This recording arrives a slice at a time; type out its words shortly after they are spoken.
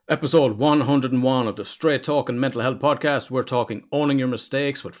Episode 101 of the Straight Talking Mental Health Podcast. We're talking owning your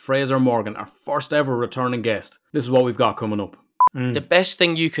mistakes with Fraser Morgan, our first ever returning guest. This is what we've got coming up. The best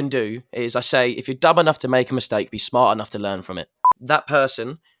thing you can do is, I say, if you're dumb enough to make a mistake, be smart enough to learn from it. That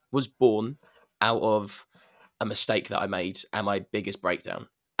person was born out of a mistake that I made and my biggest breakdown.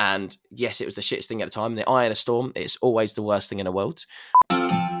 And yes, it was the shittest thing at the time. The eye in a storm, it's always the worst thing in the world. Well,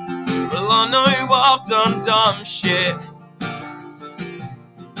 I know I've done dumb shit.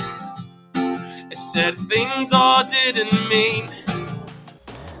 I said things I didn't mean.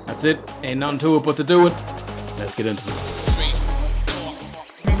 That's it. Ain't nothing to it but to do it. Let's get into it.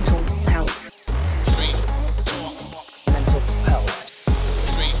 Mental health. Mental health.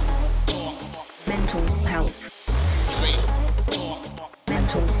 Mental health.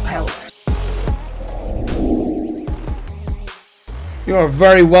 Mental health. You are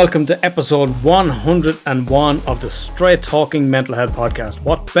very welcome to episode 101 of the Straight Talking Mental Health Podcast.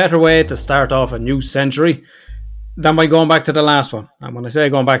 What better way to start off a new century than by going back to the last one? And when I say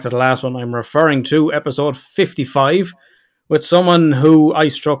going back to the last one, I'm referring to episode 55 with someone who I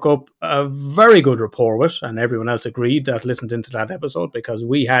struck up a very good rapport with, and everyone else agreed that listened into that episode because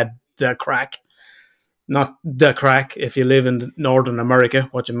we had the crack. Not the crack if you live in Northern America,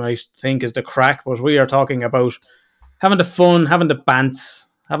 what you might think is the crack, but we are talking about having the fun, having the bants,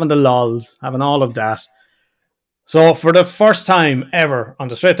 having the lols, having all of that. So for the first time ever on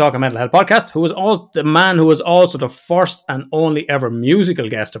the Straight Talking Mental Health Podcast, the man who was also the first and only ever musical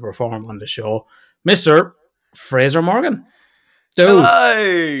guest to perform on the show, Mr. Fraser Morgan. Dude.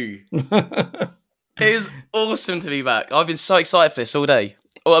 Hello! It is awesome to be back. I've been so excited for this all day.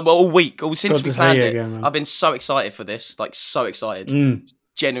 All week, since we planned it. Again, I've been so excited for this, so excited.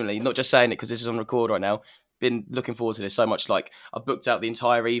 Genuinely, not just saying it because this is on record right now. Been looking forward to this so much. I've booked out the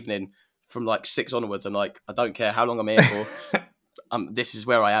entire evening from 6 onwards. I'm I don't care how long I'm here for. This is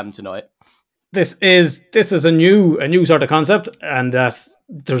where I am tonight. This is a new sort of concept, and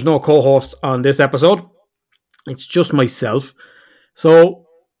there's no co-host on this episode. It's just myself. So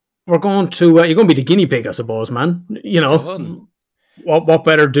we're going to you're going to be the guinea pig, I suppose, man. You know, what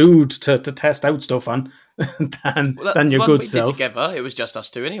better dude to test out stuff on than your good self? Did together, it was just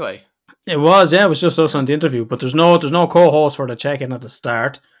us two anyway. It was just us on the interview, but there's no co-host for the check-in at the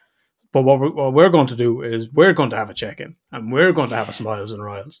start. But what we're going to do is we're going to have a check-in, and we're going to have a smiles and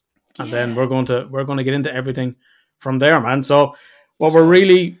riles, and then we're going to get into everything from there, man. So what we're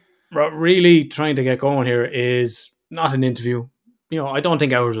really trying to get going here is not an interview. You know, I don't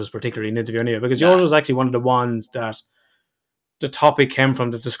think ours was particularly an interview anyway, because yours was actually one of the ones that the topic came from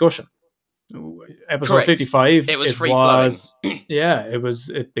the discussion. Episode Correct. 55. It was free flowing. Yeah,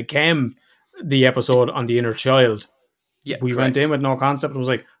 it became the episode on the inner child. Yeah, we went in with no concept and was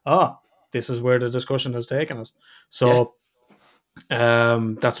like, this is where the discussion has taken us. So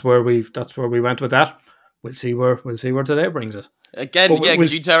that's where we went with that. We'll see where today brings us. Again,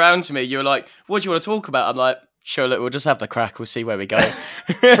 because you turn around to me, you were like, what do you want to talk about? I'm like, sure, look, we'll just have the crack, we'll see where we go.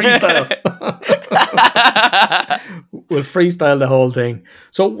 Freestyle. We'll freestyle the whole thing.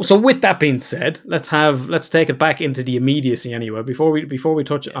 So with that being said, let's take it back into the immediacy anyway. Before we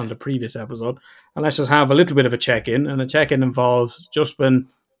touch on the previous episode, and let's just have a little bit of a check-in. And the check-in involves just been,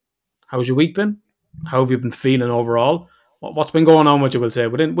 how's your week been? How have you been feeling overall? What's been going on with you? We'll say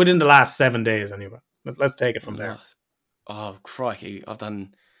within the last 7 days anyway. Let's take it from there. Oh crikey! I've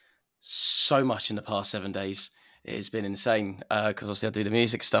done so much in the past 7 days. It has been insane because obviously I do the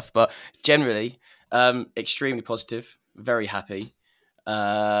music stuff, but generally extremely positive, very happy, in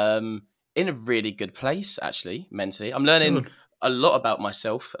a really good place actually mentally. I'm learning a lot about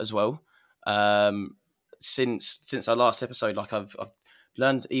myself as well since our last episode. I've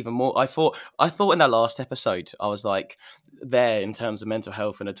learned even more. I thought in that last episode I was there in terms of mental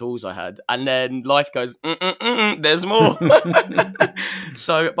health and the tools I had, and then life goes there's more.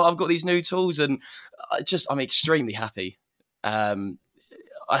 So but I've got these new tools and I'm extremely happy.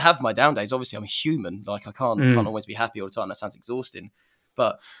 I have my down days, obviously I'm human, I can't always be happy all the time. That sounds exhausting,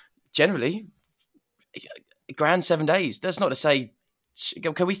 but generally grand 7 days. That's not to say,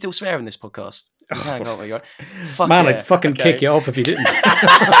 can we still swear in this podcast? Hang on, man, I'd fucking kick you off if you didn't.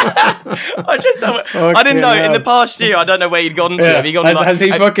 I didn't know. In the past year, I don't know where he'd gone to. Yeah. Has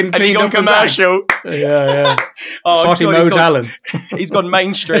he fucking cleaned up commercial? Yeah. Oh, Potty mouth Alan. He's gone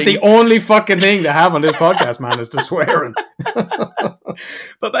mainstream. That's the only fucking thing to have on this podcast, man, is the swearing.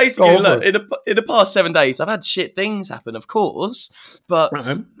 But basically, look, in the past 7 days, I've had shit things happen, of course. But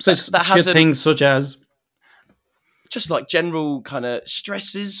things such as just general kind of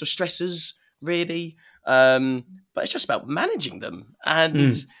stressors, really. But it's just about managing them.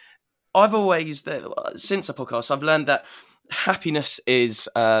 And I've always, since the podcast, I've learned that happiness isn't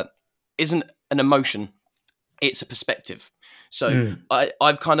an emotion; it's a perspective. So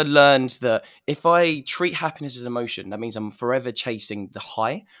I've kind of learned that if I treat happiness as an emotion, that means I'm forever chasing the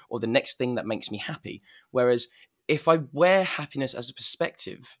high or the next thing that makes me happy. Whereas if I wear happiness as a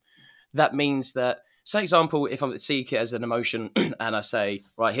perspective, that means that, say, example, if I seek it as an emotion and I say,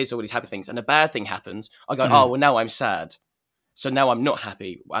 right, here's all these happy things, and a bad thing happens, I go, oh, well, now I'm sad. So now I'm not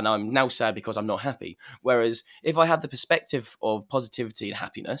happy, and I'm now sad because I'm not happy. Whereas if I had the perspective of positivity and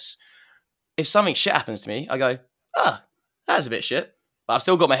happiness, if something shit happens to me, I go, that's a bit shit, but I've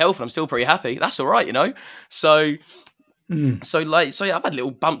still got my health and I'm still pretty happy. That's all right, you know? So yeah, I've had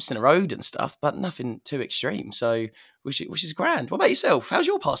little bumps in the road and stuff, but nothing too extreme. So, which is grand. What about yourself? How's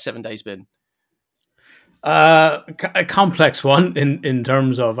your past 7 days been? A complex one in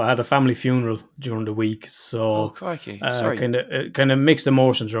terms of I had a family funeral during the week, so crikey, sorry. Kind of mixed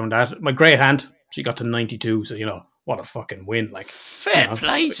emotions around that. My great aunt, she got to 92, so what a fucking win! Like, fair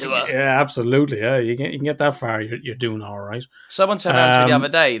play to her. Yeah, absolutely. Yeah, you can get that far, you're doing all right. Someone turned around to me the other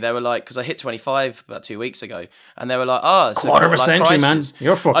day. They were like, because I hit 25 about 2 weeks ago, and they were like, it's quarter of a century, crisis. Man.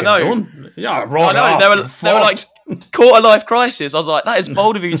 You're fucking done. Yeah, I know. They were like, quarter life crisis. I was like, that is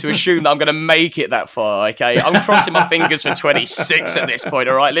bold of you to assume that I'm going to make it that far. Okay, I'm crossing my fingers for 26 at this point.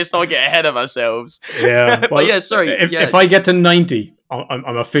 All right, let's not get ahead of ourselves. Yeah, well, but yeah, sorry. If I get to 90,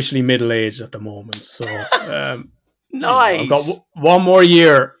 I'm officially middle aged at the moment. So. Nice. I've got one more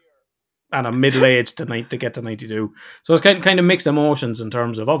year, and I'm middle aged to get to 92. So it's kind of mixed emotions in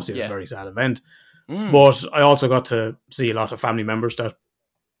terms of, obviously it was a very sad event, but I also got to see a lot of family members that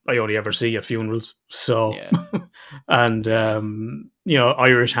I only ever see at funerals. So, and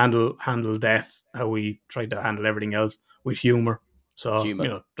Irish handle death how we tried to handle everything else with humour. So,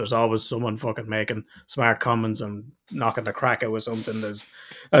 there's always someone fucking making smart comments and knocking the crack out with something as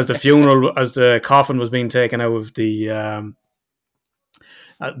the coffin was being taken out of the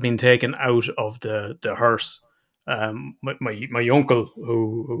hearse. My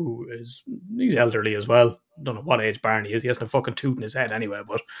uncle, he's elderly as well. Don't know what age Barney is. He has a fucking toot in his head anyway,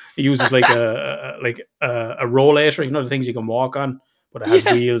 but he uses like a rollator, the things you can walk on, but it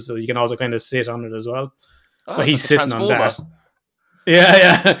has wheels, so you can also kind of sit on it as well. So he's sitting on that.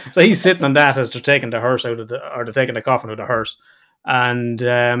 Yeah. So he's sitting on that as they're taking the hearse they're taking the coffin out of the hearse, and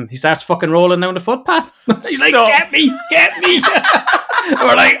he starts fucking rolling down the footpath. He's like, "Get me!"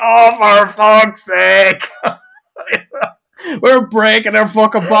 We're like, "Oh, for fuck's sake!" We're breaking our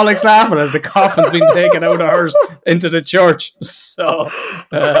fucking bollocks laughing as the coffin's been taken out of the hearse into the church. So,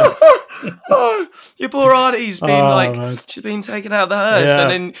 your poor auntie's been she's been taken out of the hearse,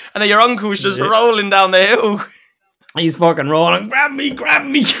 and then your uncle's just rolling down the hill. He's fucking rolling. Grab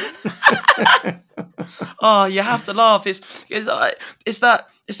me. Oh, you have to laugh. It's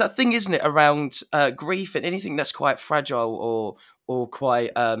that thing, isn't it, around grief and anything that's quite fragile or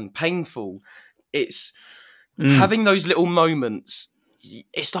quite painful. It's having those little moments.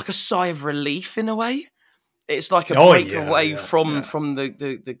 It's like a sigh of relief in a way. It's like a break away from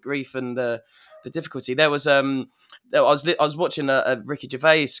the grief and the difficulty. There was I was watching a Ricky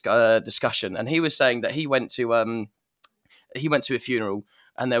Gervais discussion, and he was saying that he went to a funeral,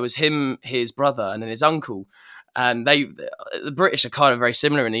 and there was him, his brother, and then his uncle, and the British are kind of very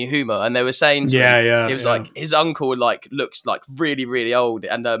similar in the humour, and they were saying to him, he was like, his uncle looks like really, really old,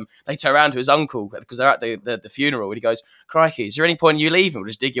 and they turn around to his uncle because they're at the funeral, and he goes, "Crikey, is there any point in you leaving? We'll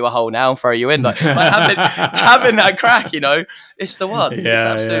just dig you a hole now and throw you in." Like having that crack, it's the one. It's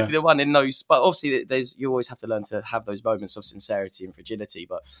absolutely the one in those. But obviously, you always have to learn to have those moments of sincerity and fragility.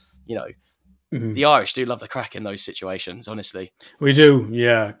 But the Irish do love the crack in those situations. Honestly, we do,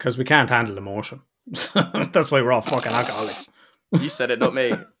 because we can't handle emotion. That's why we're all fucking alcoholics. You said it, not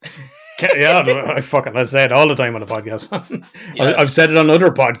me. I say it all the time on the podcast. I've said it on other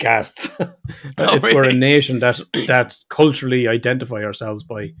podcasts. Really? We're a nation that culturally identify ourselves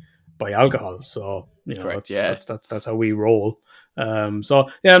by alcohol. So correct, that's how we roll. Kind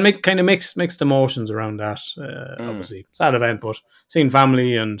of mixed emotions around that. Obviously, sad event, but seeing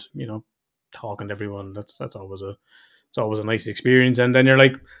family and talking to everyone, that's always a nice experience. And then you're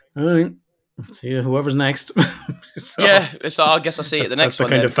like, all right, see whoever's next. So I guess I'll see it the next one.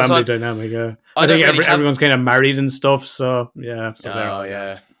 That's the kind of family dynamic. I think everyone's kind of married and stuff. So See,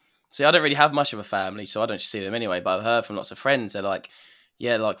 I don't really have much of a family, so I don't see them anyway. But I've heard from lots of friends. They're like,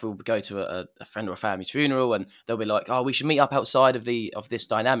 we'll go to a friend or a family's funeral, and they'll be like, "Oh, we should meet up outside of this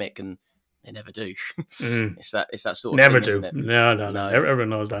dynamic," and they never do. It's that sort of never thing, do. Isn't it? No. Everyone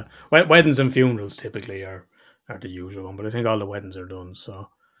knows that. Weddings and funerals typically are the usual one, but I think all the weddings are done. So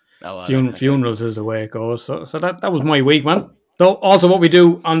funerals is the way it goes. So that was my week, man. So also what we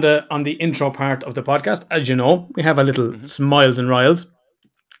do on the intro part of the podcast, as you know, we have a little smiles and riles.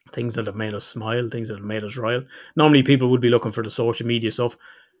 Things that have made us smile, things that have made us rile. Normally people would be looking for the social media stuff.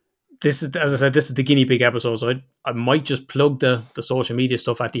 This is, as I said, this is the guinea pig episode, so I might just plug the social media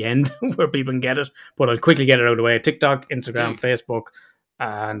stuff at the end where people can get it, but I'll quickly get it out of the way. TikTok, Instagram, Facebook,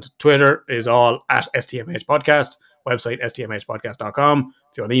 and Twitter is all at STMH Podcast. Website, stmhpodcast.com.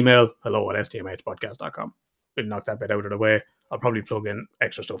 If you want email, hello@stmhpodcast.com. We'll knock that bit out of the way. I'll probably plug in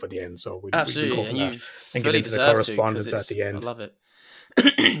extra stuff at the end, so we Absolutely, go from and that you and get fully into the deserve correspondence to, at the end. I love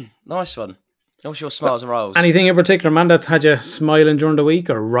it. Nice one. What's your smiles and rolls? Anything in particular, man, that's had you smiling during the week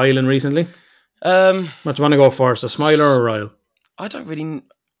or riling recently? What do you want to go first, a smiler or a rile? I don't really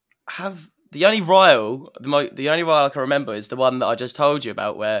have the only rile. The only rile I can remember is the one that I just told you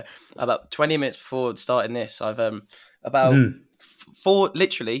about, where about 20 minutes before starting this, I've about 4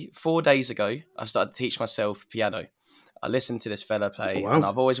 days ago, I started to teach myself piano. I listened to this fella play, and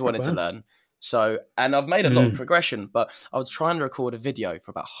I've always wanted to learn. So, and I've made a lot of progression, but I was trying to record a video for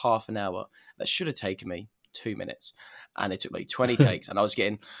about half an hour that should have taken me 2 minutes, and it took me 20 takes, and I was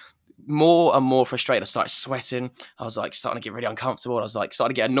getting more and more frustrated. I started sweating. I was like starting to get really uncomfortable. I was like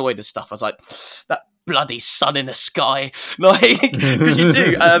starting to get annoyed and stuff. I was like, that bloody sun in the sky, like, because you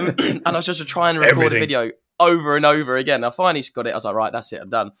do. And I was just trying to record a video over and over again. I finally got it. I was like, right, that's it, I'm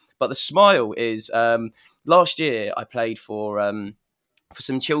done. But the smile is, last year I played for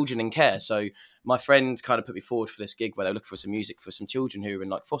some children in care. So my friend kind of put me forward for this gig where they were looking for some music for some children who were in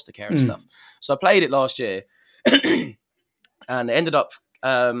like foster care and stuff. So I played it last year and it ended up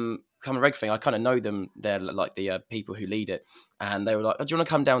becoming a reg thing. I kind of know them. They're like the people who lead it. And they were like, oh, do you want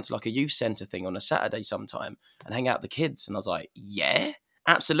to come down to like a youth centre thing on a Saturday sometime and hang out with the kids? And I was like, yeah,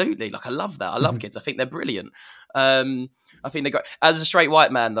 absolutely. Like, I love that. I love kids. I think they're brilliant. I think they're great. As a straight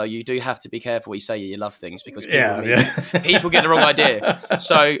white man, though, you do have to be careful what you say you love things, because people get the wrong idea.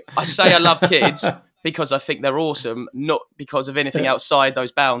 So I say I love kids because I think they're awesome, not because of anything outside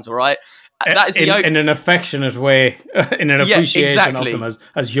those bounds, all right? That is in an affectionate way, in an appreciation of them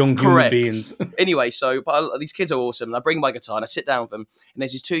as young human beings. Anyway, so these kids are awesome. And I bring my guitar and I sit down with them, and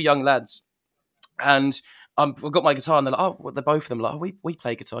there's these 2 young lads, and I've got my guitar, and they're like, oh, well, they're both of them like, oh, we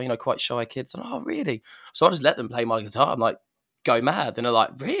play guitar, quite shy kids. I'm like, oh, really? So I just let them play my guitar. I'm like, go mad. And they're like,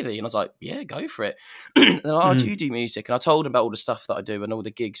 really? And I was like, yeah, go for it. And they're like, oh, do you do music? And I told them about all the stuff that I do and all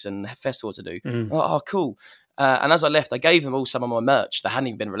the gigs and festivals I do. Like, oh, cool. And as I left, I gave them all some of my merch that hadn't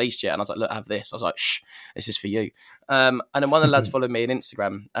even been released yet. And I was like, look, have this. I was like, shh, this is for you. And then one of the lads followed me on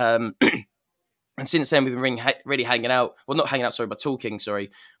Instagram. And since then, we've been really hanging out. Well, not hanging out, but talking,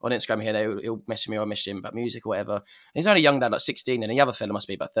 on Instagram here. He'll message me or I message him about music or whatever. And he's only a young dad, like 16, and the other fella must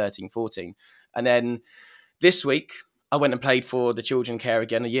be about 13, 14. And then this week, I went and played for the Children Care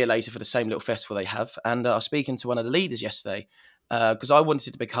again a year later for the same little festival they have. And I was speaking to one of the leaders yesterday because I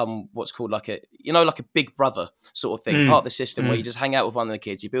wanted to become what's called like a big brother sort of thing, part of the system where you just hang out with one of the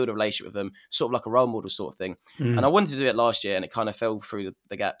kids, you build a relationship with them, sort of like a role model sort of thing. And I wanted to do it last year and it kind of fell through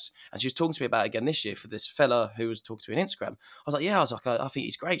the gaps. And she was talking to me about it again this year for this fella who was talking to me on Instagram. I was like, I think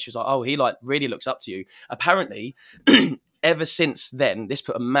he's great. She was like, oh, he like really looks up to you. Apparently, ever since then, this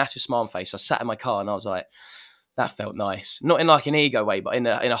put a massive smile on my face. I sat in my car and I was like, that felt nice. Not in like an ego way, but in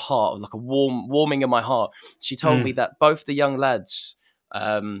a heart, like a warming in my heart. She told me that both the young lads,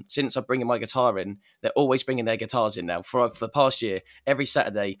 since I'm bringing my guitar in, they're always bringing their guitars in now. For the past year, every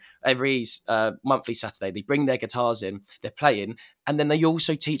Saturday, every monthly Saturday, they bring their guitars in, they're playing, and then they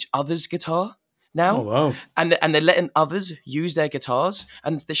also teach others guitar now. Oh, wow. And they're letting others use their guitars.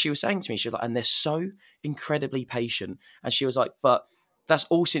 And she was saying to me, she was like, and they're so incredibly patient. And she was like, but that's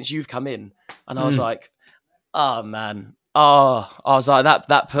all since you've come in. And I was like, oh man. Oh, I was like,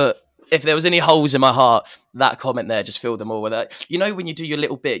 that put, if there was any holes in my heart, that comment there just filled them all with that. When you do your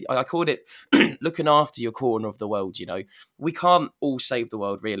little bit, I called it looking after your corner of the world, we can't all save the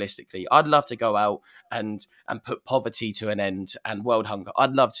world realistically. I'd love to go out and put poverty to an end and world hunger.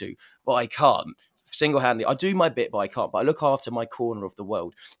 I'd love to, but I can't. Single-handedly, I do my bit, but I can't. But I look after my corner of the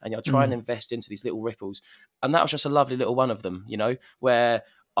world, and I try and invest into these little ripples. And that was just a lovely little one of them, where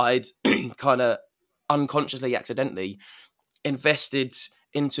I'd kind of unconsciously, accidentally invested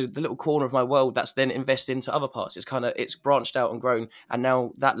into the little corner of my world that's then invested into other parts. It's branched out and grown. And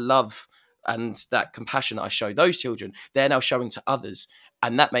now that love and that compassion that I showed those children, they're now showing to others.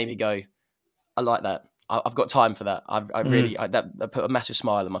 And that made me go, I like that. I've got time for that. That put a massive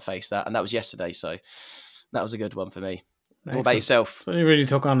smile on my face, and that was yesterday. So that was a good one for me. Excellent. What about yourself? So you really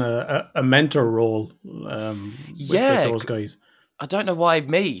took on a mentor role with those guys. I don't know why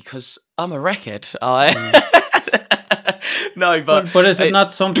me, because I'm a record. No, but is it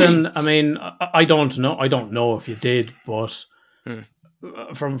not something? I mean, I don't know. I don't know if you did, but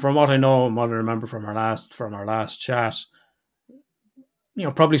From what I know and what I remember from our last chat,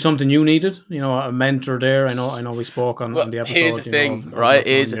 probably something you needed. A mentor there. I know we spoke on the episode. Here's the thing, right?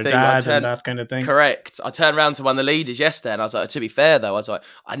 Here's the your thing. dad and that kind of thing. Correct. I turned around to one of the leaders yesterday, and I was like, to be fair though, I was like,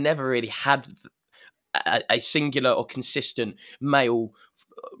 I never really had a singular or consistent male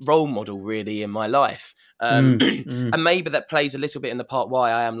role model really in my life. And maybe that plays a little bit in the part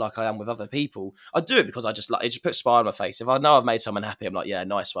why I am like I am with other people. I do it because I just like it just puts a smile on my face. If I know I've made someone happy, I'm like, yeah,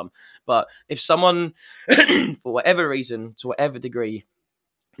 nice one. But if someone, for whatever reason, to whatever degree,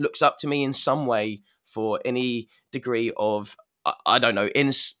 looks up to me in some way for any degree of, I don't know,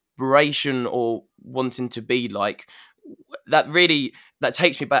 inspiration or wanting to be like, that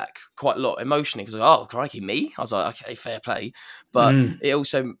takes me back quite a lot emotionally because, oh, crikey, me? I was like, okay, fair play. But it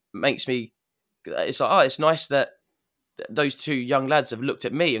also makes me, it's like, oh, it's nice that those two young lads have looked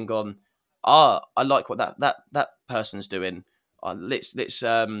at me and gone, I like what that person's doing. Let's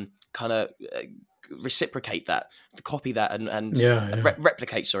kind of reciprocate that, copy that, and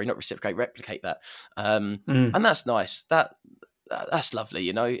replicate. Sorry, not reciprocate, replicate that. And that's nice. That's lovely.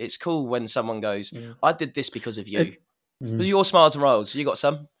 It's cool when someone goes, I did this because of you. Your smiles and rolls. You got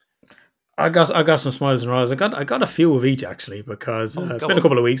some? I got some smiles and rolls. I got a few of each actually because it's been a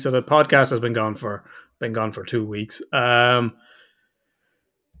couple of weeks. So the podcast has been gone for 2 weeks. I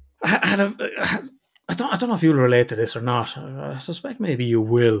don't know if you'll relate to this or not. I suspect maybe you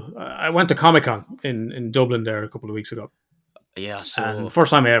will. I went to Comic-Con in Dublin there a couple of weeks ago. Yeah, I saw. And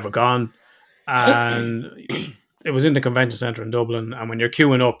first time I ever gone, and it was in the convention centre in Dublin. And when you're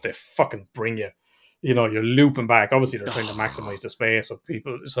queuing up, they fucking bring you. You're looping back. Obviously, they're trying to maximize the space of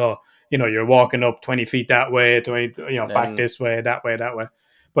people. So, you're walking up 20 feet that way, 20, back this way, that way, that way.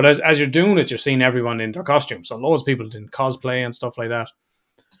 But as you're doing it, you're seeing everyone in their costumes. So loads of people in cosplay and stuff like that.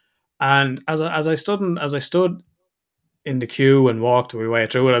 And as I stood in the queue and walked my way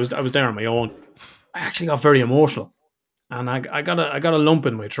through it, I was there on my own. I actually got very emotional, and I got a lump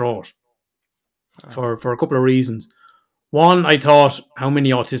in my throat for a couple of reasons. One, I thought, how many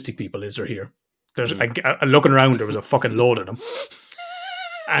autistic people is there here? There's looking around, there was a fucking load of them.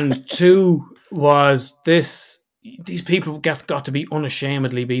 And two was these people got to be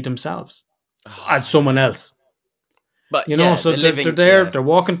unashamedly be themselves as someone else. But so they're there, they're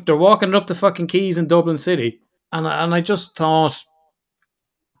walking up the fucking quays in Dublin City, and I just thought,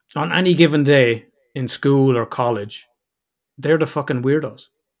 on any given day in school or college, they're the fucking weirdos.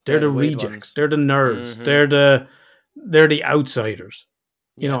 They're the rejects. Ones. They're the nerds. Mm-hmm. They're the outsiders.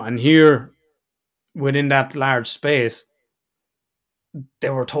 And here, within that large space, they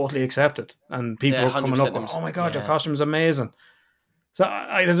were totally accepted, and people were coming up going, "Oh my god, your costume is amazing." So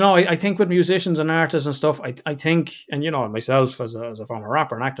I don't know. I think with musicians and artists and stuff, I think, and myself as a former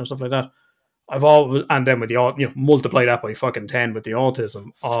rapper and actor and stuff like that, I've always, and then with the multiply that by fucking 10 with the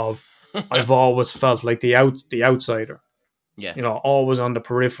autism of, I've always felt like the outsider. Yeah. Always on the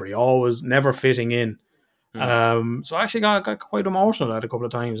periphery, always never fitting in. So I actually got quite emotional at a couple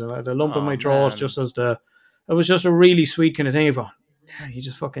of times, and I had a lump in my throat, just as it was just a really sweet kind of thing. Yeah, you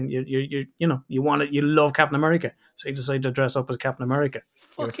just fucking you love Captain America, so you decide to dress up as Captain America.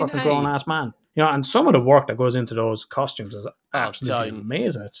 You're a fucking grown ass man, and some of the work that goes into those costumes is absolutely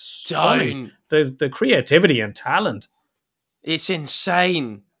amazing. It's stunning. The creativity and talent, it's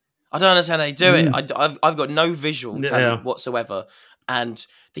insane. I don't understand how they do it. I've got no visual talent whatsoever, and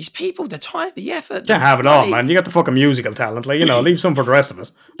these people, the time, the effort. Can't have it all, man. You got the fucking musical talent. Leave some for the rest of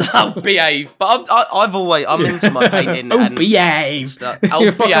us. I'll behave. But I'm into my painting. Behave. Stuff.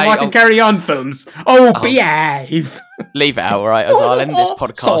 You're fucking watching Carry On films. Behave. Leave it out, right? As I'll end this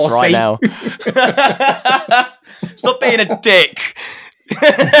podcast right now. Stop being a dick.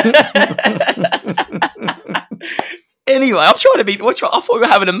 Anyway, I'm trying to be. I thought we were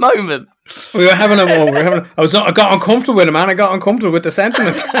having a moment. We were having a moment. I got uncomfortable with it, man. I got uncomfortable with the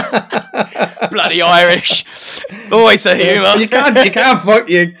sentiment. Bloody Irish. Always a humour. You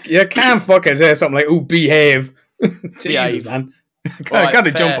can't fucking say something like, behave. Jesus, man. I got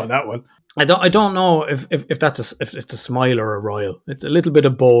to jump on that one. I don't know if it's a smile or a royal. It's a little bit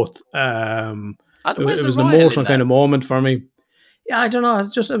of both. It was an emotional kind of moment for me. Yeah, I don't know.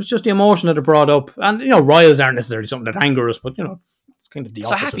 It was just the emotion that it brought up, and royals aren't necessarily something that anger us, but it's kind of the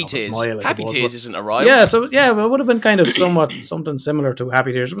opposite. So happy tears. Of a smile, happy tears isn't a royal. Yeah, it would have been kind of something similar to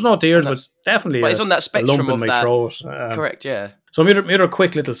happy tears. There was no tears, but definitely. But it's on that spectrum lump in my that. Throat. Correct. Yeah. So I made her a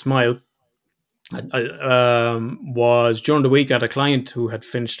quick little smile. I was during the week at a client who had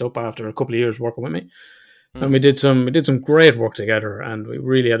finished up after a couple of years working with me. And we did some great work together, and we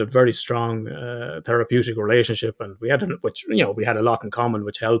really had a very strong therapeutic relationship, and we had a lot in common,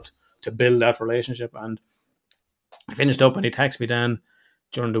 which helped to build that relationship. And I finished up and he texted me then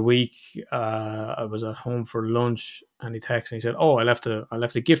during the week. I was at home for lunch and he texted and he said, "Oh, I left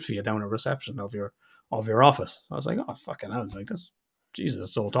a gift for you down at reception of your office." I was like, "Oh, fucking hell!" Like, that's Jesus,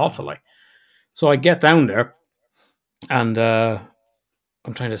 it's so thoughtful. Like, so I get down there and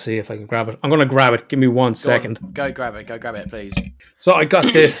I'm trying to see if I can grab it. I'm going to grab it. Give me 1 second. Go grab it, please. So I got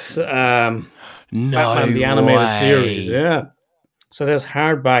this Batman the animated series. Yeah. So there's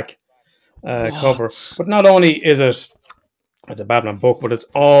hardback cover, but not only is it's a Batman book, but it's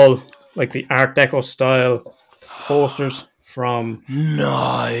all like the Art Deco style posters from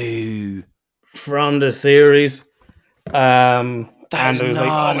the series. And it was like,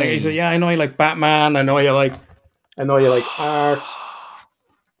 oh my, he said, "Yeah, I know you like Batman. I know you like art."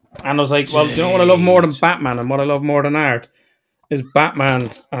 And I was like, "Well, do you know what I love more than Batman and what I love more than art is Batman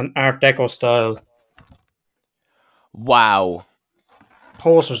and Art Deco style Wow.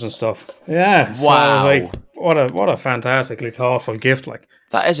 posters and stuff." Yeah. So I was like, what a fantastically thoughtful gift. Like,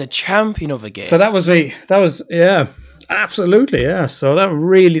 That is a champion of a gift. so that was yeah, absolutely, yeah. So that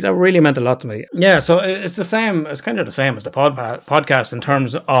really meant a lot to me. Yeah. So it's the same. It's kind of the same as the podcast in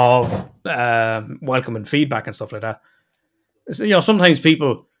terms of welcoming feedback and stuff like that. So, sometimes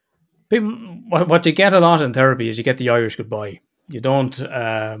people, what you get a lot in therapy is you get the Irish goodbye. You don't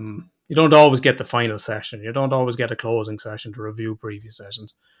always get the final session. You don't always get a closing session to review previous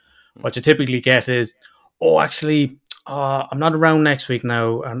sessions. What you typically get is, "Oh, actually, I'm not around next week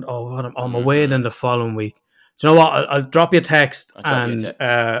now, and I'm away then the following week. Do you know what? I'll drop you a text and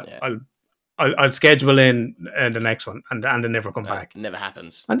I'll schedule in the next one," and they never come back. It never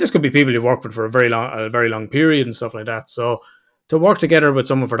happens. And this could be people you've worked with for a very long period and stuff like that. So to work together with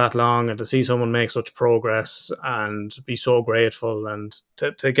someone for that long and to see someone make such progress and be so grateful and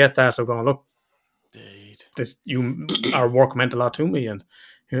to get that of going, "Look, this our work meant a lot to me, and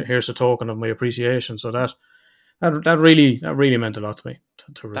here's a token of my appreciation." So that really meant a lot to me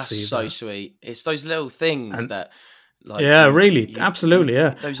to receive. That's so sweet. It's those little things that, like, absolutely,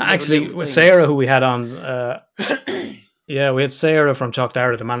 yeah. Actually, with Sarah, who we had on, we had Sarah from Chalk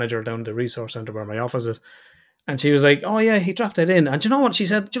Dara, the manager down at the resource centre where my office is, and she was like, "Oh yeah, he dropped it in." And do you know what she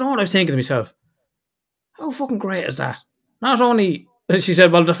said? Do you know what I was thinking to myself? How fucking great is that? Not only, she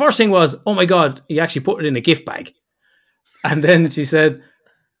said, well, the first thing was, "Oh my God, he actually put it in a gift bag." And then she said,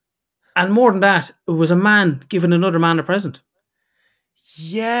 and more than that, it was a man giving another man a present.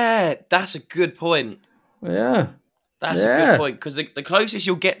 Yeah, that's a good point. Yeah. That's a good point, because the closest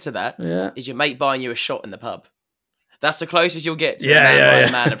you'll get to that is your mate buying you a shot in the pub. That's the closest you'll get to buying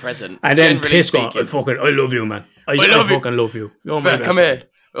a man a present. And then piss going, I love you, man. I fucking love you. Come here.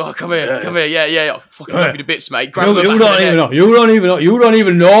 Oh, come here. Yeah. I fucking love you to bits, mate. You don't even know. You don't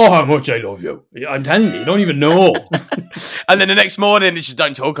even know how much I love you. I'm telling you don't even know. And then the next morning, you just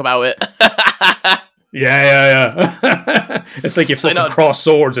don't talk about it. Yeah. It's like you fucking cross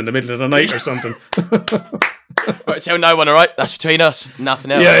swords in the middle of the night or something. Right, tell no one, all right? That's between us.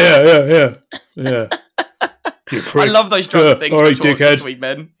 Nothing else. Yeah. I love those drunk things between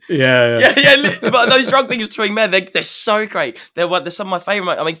men. Yeah. But those drunk things between men, they're so great. They're some of my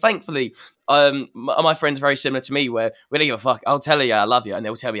favourite. I mean, thankfully, my friends are very similar to me, where we don't give a fuck. I'll tell you I love you, and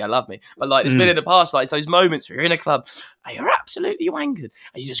they'll tell me I love me. But like, it's been in the past, like, it's those moments where you're in a club and you're absolutely wankered,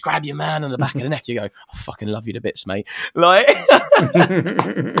 and you just grab your man on the back of the neck. You go, "I fucking love you to bits, mate." Like, they're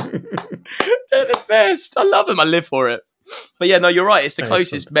the best. I love them. I live for it. But yeah, no, you're right. It's the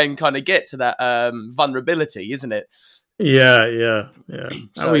closest men kind of get to that vulnerability, isn't it? Yeah.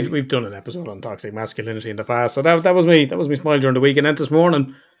 So, we've done an episode on toxic masculinity in the past. So that was me. That was me smile during the week. And then this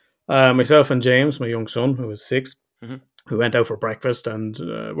morning, myself and James, my young son, who was 6, we went out for breakfast, and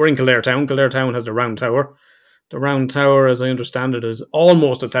we're in Kildare Town. Kildare Town has the Round Tower. The Round Tower, as I understand it, is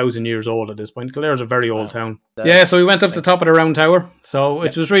almost 1,000 years old at this point. Kildare is a very old town. So we went up to the top of the Round Tower. So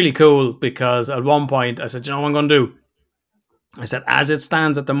it was really cool, because at one point I said, "You know what I'm going to do?" I said, as it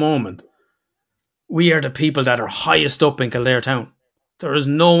stands at the moment, we are the people that are highest up in Kildare Town. There is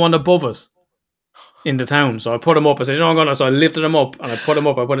no one above us in the town. So I put him up. I said, "You know what I'm going to?" So I lifted him up and I put him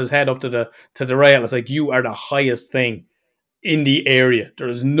up. I put his head up to the rail. I was like, "You are the highest thing in the area. There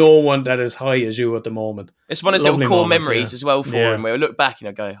is no one that is high as you at the moment." It's one of those little core memories as well for him, where we look back and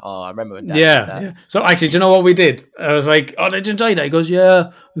I go, "Oh, I remember when Dad did that." Yeah. So actually, do you know what we did? I was like, "Oh, did you enjoy that?" He goes, "Yeah."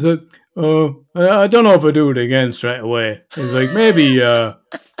 I was like, "Oh, I don't know if I do it again straight away." He's like, "Maybe,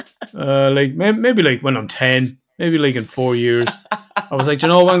 maybe like when I'm 10, maybe like in 4 years." I was like, "Do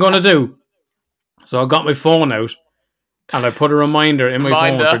you know what I'm going to do?" So I got my phone out and I put a reminder in my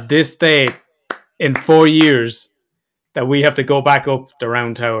phone for this day in 4 years that we have to go back up the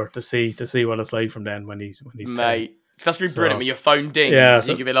Round Tower to see what it's like from then when he's mate. 10. That's gonna be brilliant when your phone dings. Yeah,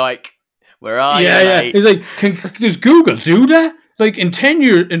 so you can be like, Where are Yeah, you, yeah. mate? He's like, does Google do that? Like in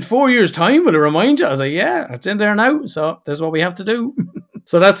 4 years' time, will it remind you? I was like, yeah, it's in there now. So this is what we have to do.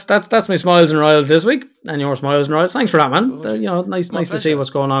 So that's my smiles and royals this week, and your smiles and royals. Thanks for that, man. Gorgeous. Nice My to see pleasure.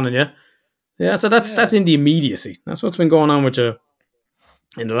 what's going on in you. Yeah, so that's in the immediacy. That's what's been going on with you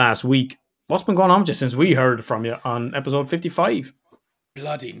in the last week. What's been going on with you since we heard from you on episode 55?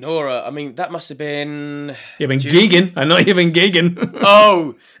 Bloody Nora. I mean, that must have been... You've been June? gigging. I know you've been gigging.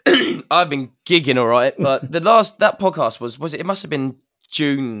 Oh, I've been gigging, all right. But that podcast was it must have been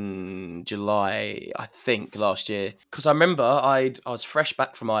June, July, I think, last year. Because I remember I was fresh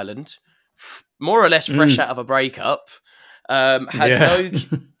back from Ireland, more or less fresh out of a breakup.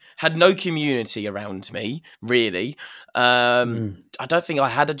 Had no community around me, really. I don't think I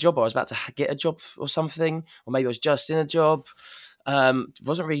had a job. I was about to get a job or something, or maybe I was just in a job.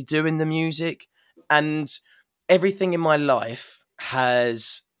 Wasn't really doing the music, and everything in my life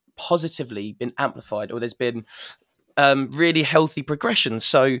has positively been amplified, or there's been really healthy progression.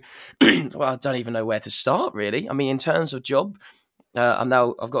 So, well, I don't even know where to start, really. I mean, in terms of job,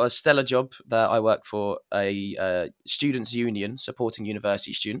 I've got a stellar job that I work for a students' union supporting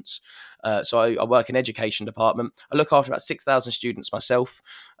university students. So I work in education department. I look after about 6,000 students myself.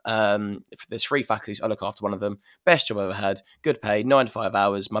 If there's 3 faculties, I look after one of them. Best job I ever had. Good pay, 9 to 5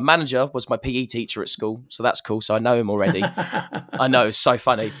 hours. My manager was my PE teacher at school, so that's cool. So I know him already. I know, it's so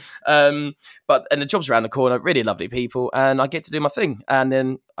funny. And the job's around the corner. Really lovely people, and I get to do my thing. And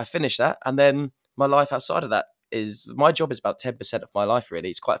then I finish that, and then my life outside of that is my job is about 10% of my life, really.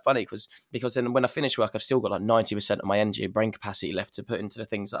 It's quite funny because then when I finish work, I've still got like 90% of my energy and brain capacity left to put into the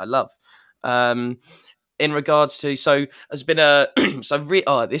things that I love. In regards to, so it's been this is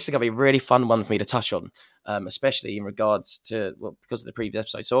going to be a really fun one for me to touch on, especially in regards to, well, because of the previous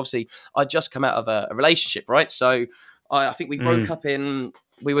episode. So obviously I just come out of a relationship, right? So I think we broke up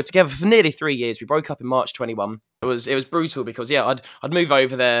we were together for nearly 3 years. We broke up in March 21. It was brutal because I'd move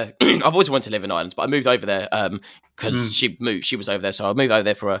over there. I've always wanted to live in Ireland, but I moved over there because she was over there, so I moved over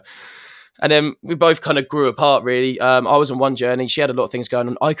there for her. And then we both kind of grew apart, really. I was on one journey. She had a lot of things going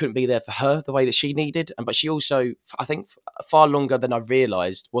on. I couldn't be there for her the way that she needed. But she also, I think, far longer than I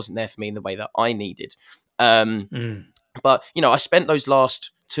realised, wasn't there for me in the way that I needed. But, I spent those last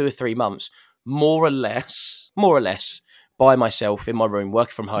 2 or 3 months more or less, by myself in my room,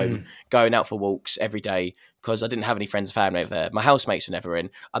 working from home, going out for walks every day because I didn't have any friends and family over there. My housemates were never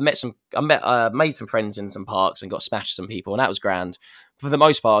in. I made some friends in some parks and got smashed some people, and that was grand. For the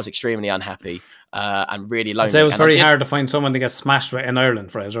most part, I was extremely unhappy and really lonely. I'd say it was very hard to find someone to get smashed with in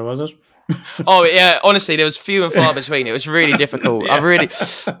Ireland, Fraser, was it? Oh yeah, honestly, there was few and far between. It was really difficult. I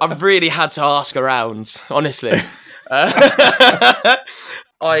really had to ask around. Honestly, I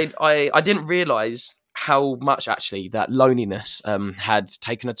didn't realise how much actually that loneliness had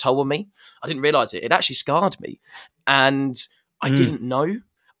taken a toll on me. I didn't realise it. It actually scarred me, and I didn't know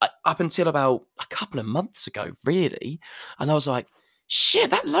up until about a couple of months ago, really. And I was like, shit,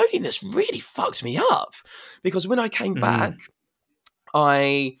 that loneliness really fucked me up, because when I came back,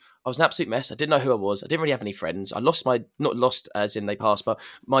 I was an absolute mess. I didn't know who I was. I didn't really have any friends. I lost not lost as in they passed, but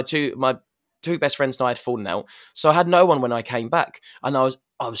my two best friends and I had fallen out. So I had no one when I came back, and I was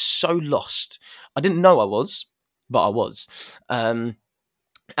so lost. I didn't know I was, but I was. And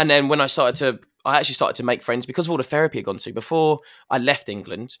then when I actually started to make friends because of all the therapy I'd gone to. Before I left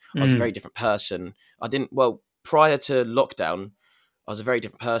England, I was a very different person. Prior to lockdown, I was a very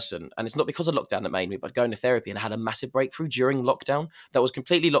different person. And it's not because of lockdown that made me, but going to therapy, and I had a massive breakthrough during lockdown that was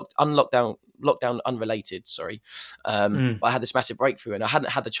completely lockdown unrelated, sorry. But I had this massive breakthrough, and I hadn't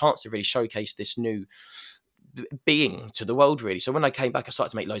had the chance to really showcase this new being to the world, really. So when I came back, I started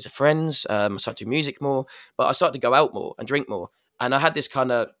to make loads of friends. I started to do music more, but I started to go out more and drink more. And I had this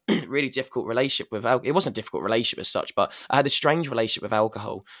kind of really difficult relationship with alcohol. It wasn't a difficult relationship as such, but I had a strange relationship with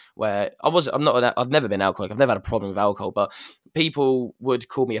alcohol where I've never been alcoholic. I've never had a problem with alcohol, but people would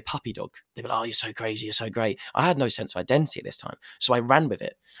call me a puppy dog. They'd be like, oh, you're so crazy, you're so great. I had no sense of identity at this time. So I ran with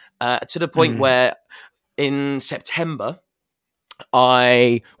it to the point where in September,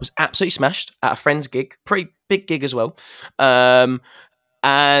 I was absolutely smashed at a friend's gig, pretty big gig as well. And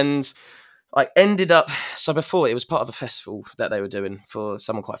I ended up, so before it was part of a festival that they were doing for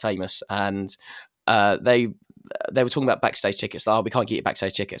someone quite famous, and they were talking about backstage tickets. Like, oh, we can't get you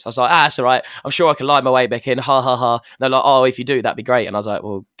backstage tickets. I was like, that's all right. I'm sure I can lie my way back in. Ha ha ha. And they're like, oh, if you do, that'd be great. And I was like,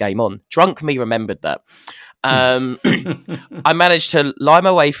 well, game on. Drunk me remembered that. I managed to lie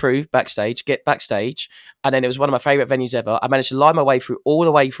my way through backstage, get backstage, and then it was one of my favourite venues ever. I managed to lie my way through all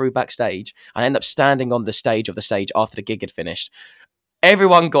the way through backstage, and end up standing on the stage after the gig had finished.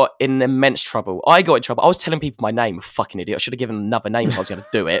 Everyone got in immense trouble. I got in trouble. I was telling people my name. Fucking idiot. I should have given another name if I was going to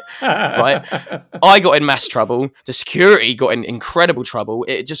do it. Right? I got in mass trouble. The security got in incredible trouble.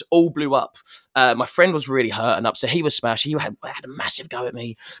 It just all blew up. My friend was really hurt and upset. He was smashed. He had a massive go at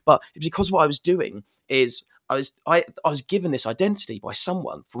me. But because what I was doing is I was given this identity by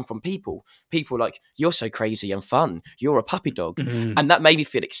someone from people like, you're so crazy and fun, you're a puppy dog, and that made me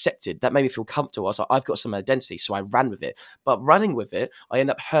feel accepted, that made me feel comfortable. I was like, I've got some identity, so I ran with it. But running with it, I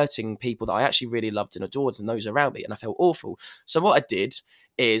ended up hurting people that I actually really loved and adored and those around me, and I felt awful. So what I did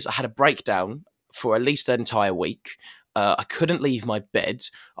is I had a breakdown for at least an entire week. I couldn't leave my bed.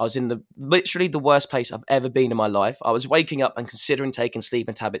 I was in literally the worst place I've ever been in my life. I was waking up and considering taking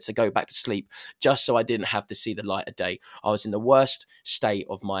sleeping tablets to go back to sleep just so I didn't have to see the light of day. I was in the worst state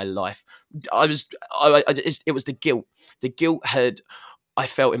of my life. It was the guilt. The guilt had... I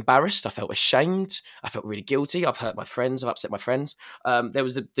felt embarrassed. I felt ashamed. I felt really guilty. I've hurt my friends. I've upset my friends. There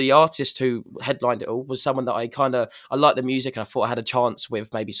was the artist who headlined it all was someone that I liked the music and I thought I had a chance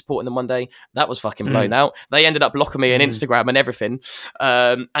with maybe supporting them one day. That was fucking blown out. They ended up blocking me on Instagram and everything.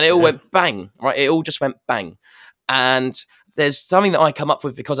 And it all went bang, right? It all just went bang. And there's something that I come up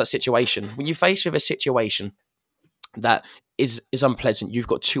with because of that situation. When you're faced with a situation that is unpleasant, you've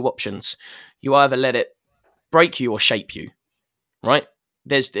got two options. You either let it break you or shape you, right?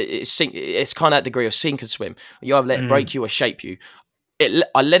 It's kind of that degree of sink and swim. You either let it break you or shape you.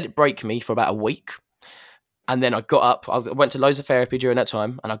 I let it break me for about a week, and then I got up. I went to loads of therapy during that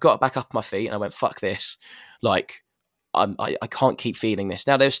time, and I got back up on my feet, and I went, "Fuck this! Like, I can't keep feeling this."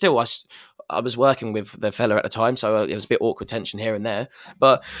 Now, there's still I was working with the fella at the time, so it was a bit awkward tension here and there.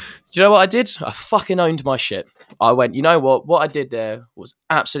 But do you know what I did? I fucking owned my shit. I went, you know what? What I did there was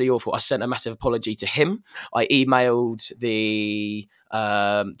absolutely awful. I sent a massive apology to him. I emailed the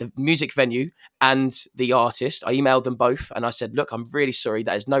music venue and the artist. I emailed them both and I said, look, I'm really sorry.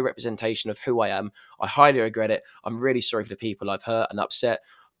 That is no representation of who I am. I highly regret it. I'm really sorry for the people I've hurt and upset.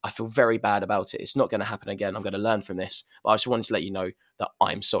 I feel very bad about it. It's not going to happen again. I'm going to learn from this. But I just wanted to let you know that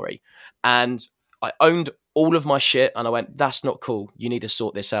I'm sorry. And I owned all of my shit and I went, that's not cool. You need to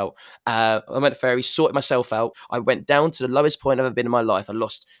sort this out. I went to therapy, sorted myself out. I went down to the lowest point I've ever been in my life. I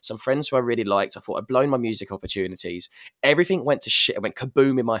lost some friends who I really liked. I thought I'd blown my music opportunities. Everything went to shit. It went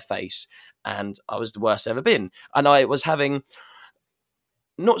kaboom in my face. And I was the worst I've ever been. And I was having...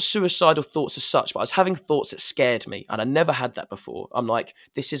 not suicidal thoughts as such, but I was having thoughts that scared me. And I never had that before. I'm like,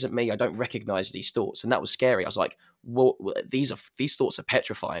 this isn't me. I don't recognize these thoughts. And that was scary. I was like, well, these thoughts are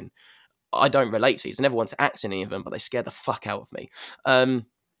petrifying. I don't relate to these. I never want to act in any of them, but they scared the fuck out of me.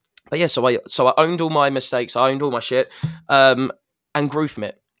 But yeah, so I owned all my mistakes. I owned all my shit, and grew from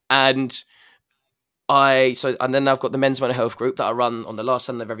it. And then I've got the men's mental health group that I run on the last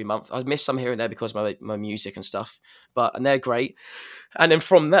Sunday of every month. I miss some here and there because of my music and stuff, and they're great. And then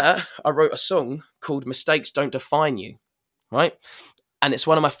from that, I wrote a song called Mistakes Don't Define You, right? And it's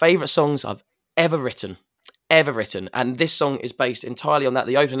one of my favourite songs I've ever written. And this song is based entirely on that.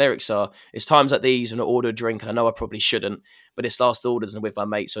 The opening lyrics are, it's times like these when I order a drink and I know I probably shouldn't, but it's last orders and with my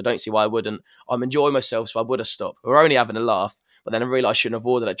mates, so I don't see why I wouldn't. I'm enjoying myself, so I would have stopped. We're only having a laugh, but then I realised I shouldn't have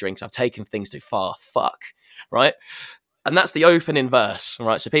ordered that drink, so I've taken things too far. Fuck, right? And that's the opening verse,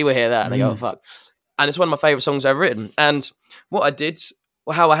 right? So people hear that and they go, oh, fuck. And it's one of my favourite songs I've written. And what I did,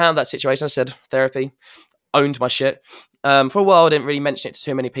 how I handled that situation, I said, therapy, owned my shit. For a while, I didn't really mention it to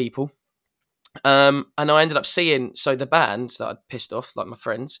too many people. And I ended up seeing, so the band that I'd pissed off, like my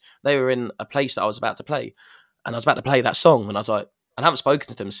friends, they were in a place that I was about to play. And I was about to play that song. And I was like, I haven't spoken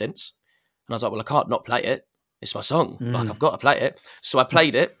to them since. And I was like, well, I can't not play it. It's my song. Like, I've got to play it. So I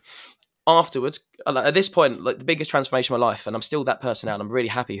played it. Afterwards, at this point, like the biggest transformation of my life, and I'm still that person now, and I'm really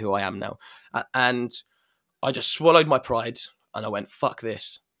happy who I am now. And I just swallowed my pride, and I went, fuck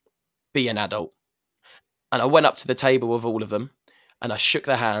this. Be an adult. And I went up to the table with all of them, and I shook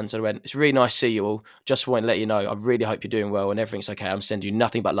their hands, and I went, it's really nice to see you all. Just want to let you know, I really hope you're doing well, and everything's okay. I'm sending you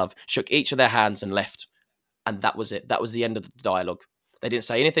nothing but love. Shook each of their hands and left. And that was it. That was the end of the dialogue. They didn't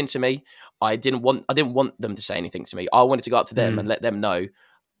say anything to me. I didn't want them to say anything to me. I wanted to go up to them and let them know.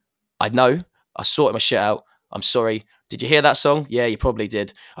 I sorted my shit out. I'm sorry. Did you hear that song? Yeah, you probably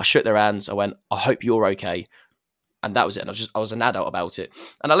did. I shook their hands. I went, I hope you're okay. And that was it. And I was an adult about it.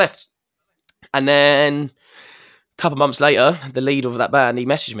 And I left. And then a couple of months later, the leader of that band, he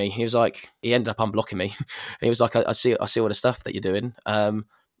messaged me. He was like, he ended up unblocking me. And he was like, I see all the stuff that you're doing. I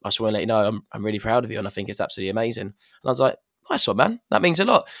just want to let you know I'm really proud of you and I think it's absolutely amazing. And I was like, nice one, man. That means a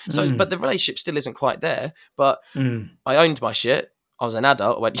lot. So, but the relationship still isn't quite there. But I owned my shit. I was an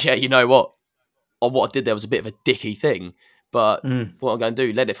adult. I went, yeah, you know what? Or what I did there was a bit of a dicky thing. But Mm. what I'm going to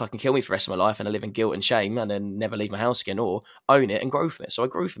do, let it fucking kill me for the rest of my life and I live in guilt and shame and then never leave my house again, or own it and grow from it. So I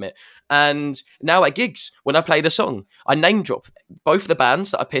grew from it. And now at gigs, when I play the song, I name drop both the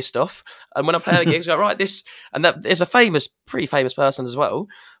bands that I pissed off. And when I play at gigs, I go, right, this, and that is a pretty famous person as well.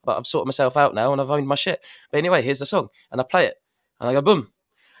 But I've sorted myself out now and I've owned my shit. But anyway, here's the song. And I play it. And I go, boom.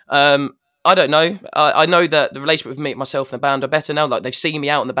 I don't know. I know that the relationship with myself and the band are better now. Like, they've seen me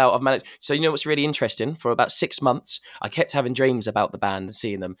out and about. I've managed. So, you know what's really interesting? For about 6 months, I kept having dreams about the band and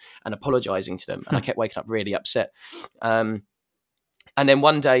seeing them and apologising to them. And I kept waking up really upset. And then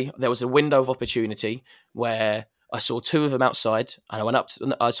one day, there was a window of opportunity where I saw two of them outside. And I went up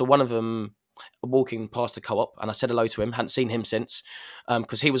to, I saw one of them walking past the co-op, and I said hello to him. Hadn't seen him since,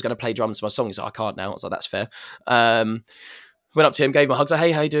 because he was going to play drums to my song. He's like, I can't now. I was like, that's fair. Went up to him, gave him a hug, said,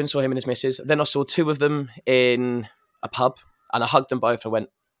 hey, how you doing? Saw him and his missus. Then I saw two of them in a pub, and I hugged them both. And I went,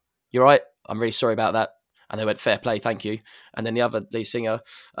 you're right, I'm really sorry about that. And they went, fair play, thank you. And then the other lead singer,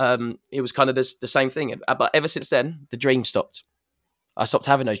 it was kind of the same thing. But ever since then, the dream stopped. I stopped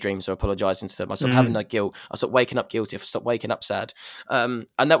having those dreams or apologising to them. I stopped having that guilt. I stopped waking up guilty. I stopped waking up sad. And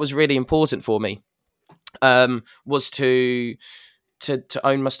that was really important for me, was to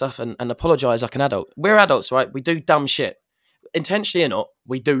own my stuff and apologise like an adult. We're adults, right? We do dumb shit. Intentionally or not,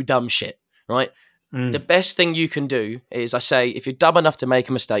 we do dumb shit, right? The best thing you can do is, I say, if you're dumb enough to make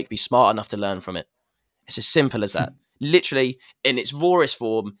a mistake, be smart enough to learn from it. It's as simple as that. Literally, in its rawest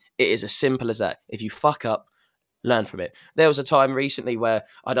form, it is as simple as that. If you fuck up, learn from it. There was a time recently where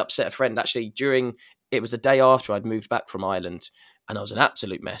I'd upset a friend, actually, it was the day after I'd moved back from Ireland, and I was an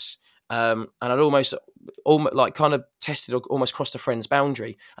absolute mess. And I'd almost like kind of tested or almost crossed a friend's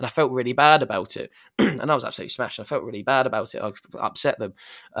boundary, and I felt really bad about it. And I was absolutely smashed. I felt really bad about it. I upset them.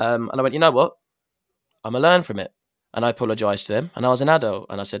 And I went, you know what? I'm going to learn from it. And I apologised to them, and I was an adult,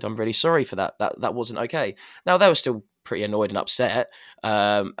 and I said, I'm really sorry for that. That wasn't okay. Now, they were still pretty annoyed and upset,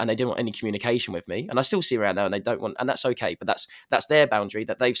 and they didn't want any communication with me. And I still see around now, and they don't want, and that's okay. But that's their boundary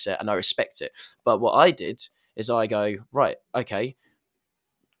that they've set, and I respect it. But what I did is I go, right, okay,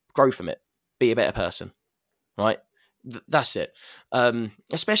 grow from it, be a better person, right? That's it.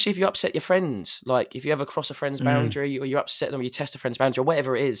 Especially if you upset your friends, like if you ever cross a friend's boundary, or you upset them, or you test a friend's boundary, or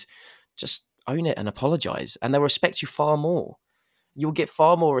whatever it is, just own it and apologize, and they'll respect you far more. You'll get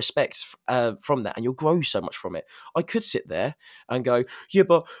far more respect from that, and you'll grow so much from it. I could sit there and go, yeah,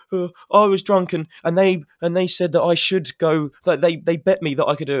 but I was drunk, and they said that I should go, that they bet me that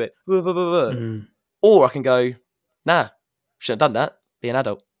I could do it, or I can go, nah, shouldn't have done that. Be an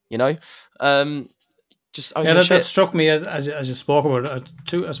adult, you know. Just own your shit. That struck me as you spoke about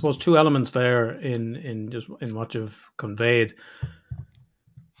I suppose two elements there in what you've conveyed.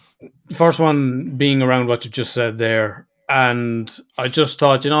 First one being around what you just said there, and I just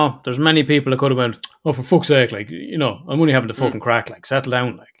thought, there's many people that could have went, oh, for fuck's sake, like, I'm only having to fucking crack, like, settle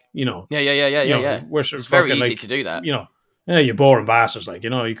down, like, Yeah. It's very easy to do that. You boring bastards, like,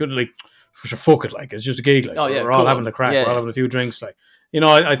 you could, like, for sure, fuck it, like, it's just a gig, like, we're all having to crack, we're all having a few drinks, like,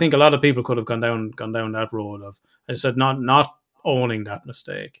 I think a lot of people could have gone down that road of, as I said, not owning that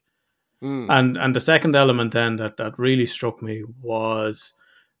mistake. And the second element then that really struck me was,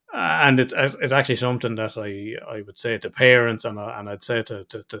 and it's actually something that I would say to parents and I'd say to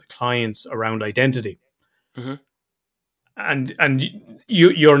clients around identity. And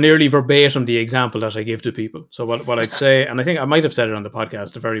you're nearly verbatim the example that I give to people. So what I'd say, and I think I might have said it on the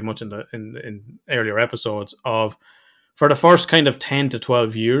podcast very much in earlier episodes, of for the first kind of 10 to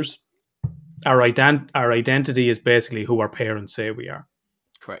 12 years, our identity is basically who our parents say we are.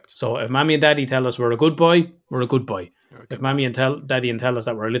 Correct. So if mommy and daddy tell us we're a good boy, we're a good boy. If mommy and daddy tell us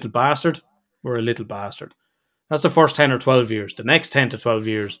that we're a little bastard, we're a little bastard. That's the first 10 or 12 years. The next 10 to 12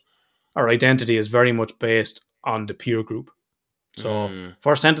 years, our identity is very much based on the peer group. So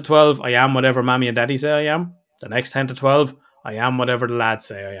first 10 to 12, I am whatever mommy and daddy say I am. The next 10 to 12, I am whatever the lads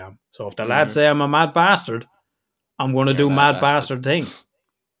say I am. So if the lads say I'm a mad bastard, I'm going to do mad bastard things.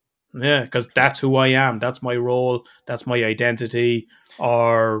 Yeah, because that's who I am. That's my role. That's my identity,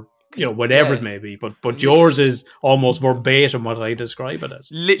 or whatever it may be. But yours is almost verbatim what I describe it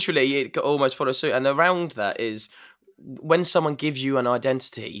as. Literally, it almost follows suit. And around that is when someone gives you an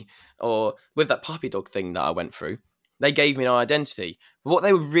identity, or with that puppy dog thing that I went through, they gave me an identity. But what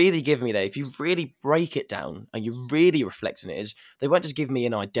they were really giving me there, if you really break it down and you really reflect on it, is they weren't just giving me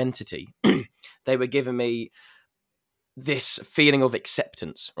an identity. They were giving me this feeling of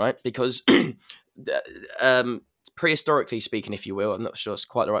acceptance, right? Because prehistorically speaking, if you will, I'm not sure it's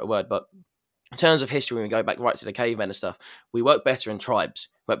quite the right word, but in terms of history, when we go back right to the cavemen and stuff, we work better in tribes.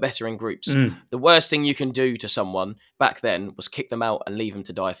 but better in groups. Mm. The worst thing you can do to someone back then was kick them out and leave them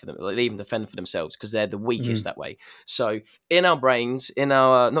to die for them, leave them to fend for themselves, because they're the weakest that way. So in our brains, in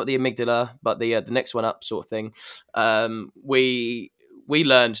our not the amygdala, but the next one up sort of thing, we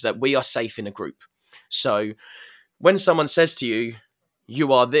learned that we are safe in a group. So when someone says to you,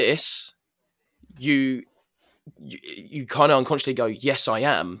 "You are this," you kind of unconsciously go, "Yes, I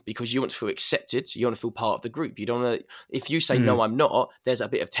am," because you want to feel accepted. You want to feel part of the group. You don't want to. If you say "No, I'm not," there's a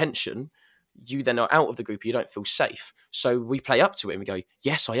bit of tension. You then are out of the group. You don't feel safe. So we play up to it and we go,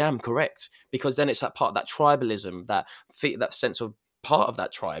 "Yes, I am correct," because then it's that part of that tribalism, that sense of part of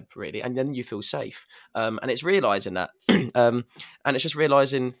that tribe, really, and then you feel safe. And it's realizing that, and it's just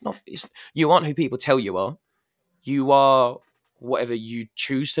realizing you aren't who people tell you are. You are whatever you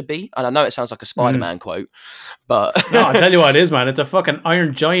choose to be. And I know it sounds like a Spider-Man quote, but No, I'll tell you what it is, man. It's a fucking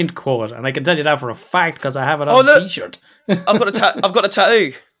Iron Giant quote, and I can tell you that for a fact because I have it on a t-shirt. I've got a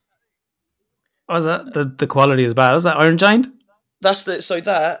tattoo. Oh, is that the quality is bad? Is that Iron Giant? That's I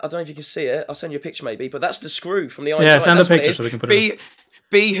don't know if you can see it. I'll send you a picture maybe, but that's the screw from the Iron Yeah, Giant. send That's a picture so we can put it.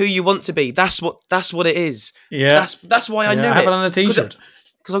 Be who you want to be. That's what it is. Yeah, that's why I knew I have it on a t-shirt.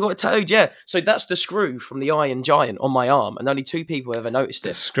 Because I got it tattooed, yeah. So that's the screw from the Iron Giant on my arm, and only 2 people ever noticed it.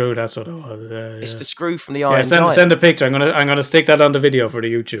 The screw, that's what it was. Yeah. It's the screw from the Iron Giant. Giant. Send a picture. I'm gonna stick that on the video for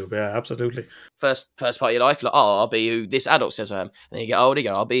the YouTube. Yeah, absolutely. First part of your life, like, I'll be who this adult says I am. And then you get older, you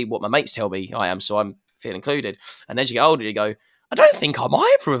go, I'll be what my mates tell me I am, so I'm feel included. And as you get older, you go, I don't think I'm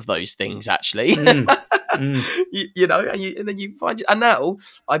either of those things, actually. You know, and then you find, and now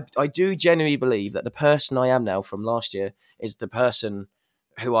I do genuinely believe that the person I am now from last year is the person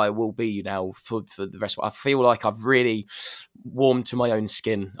who I will be now for the rest of it. I feel like I've really warmed to my own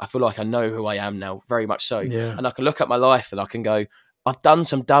skin. I feel like I know who I am now, very much so. Yeah. And I can look at my life and I can go, I've done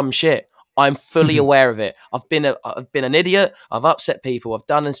some dumb shit. I'm fully aware of it. I've been an idiot. I've upset people. I've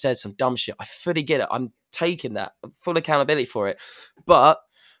done and said some dumb shit. I fully get it. I'm taking that full accountability for it. But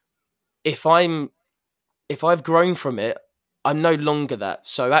if I've grown from it, I'm no longer that.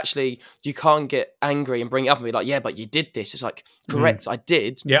 So actually, you can't get angry and bring it up and be like, "Yeah, but you did this." It's like, correct, I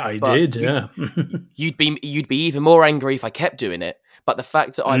did. Yeah, I did. Yeah. You'd be even more angry if I kept doing it. But the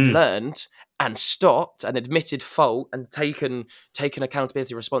fact that I've learned and stopped and admitted fault and taken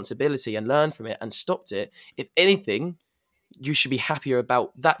accountability, responsibility, and learned from it and stopped it. If anything, you should be happier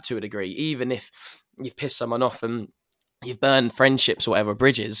about that to a degree, even if you've pissed someone off and you've burned friendships or whatever,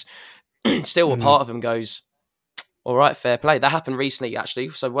 bridges. Still, a part of them goes, all right, fair play. That happened recently, actually.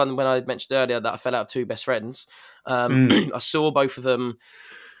 So when I mentioned earlier that I fell out of 2 best friends, I saw both of them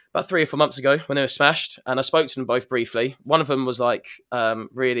about 3 or 4 months ago when they were smashed, and I spoke to them both briefly. One of them was like,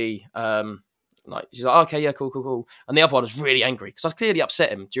 really, like, she's like, okay, yeah, cool. And the other one was really angry because I clearly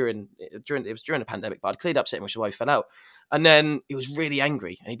upset him during the pandemic, but I'd clearly upset him, which is why he fell out. And then he was really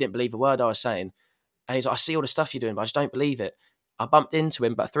angry and he didn't believe a word I was saying. And he's like, I see all the stuff you're doing, but I just don't believe it. I bumped into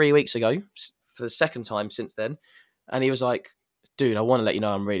him about 3 weeks ago for the second time since then. And he was like, dude, I want to let you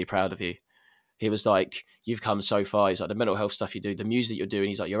know I'm really proud of you. He was like, you've come so far. He's like, the mental health stuff you do, the music you're doing.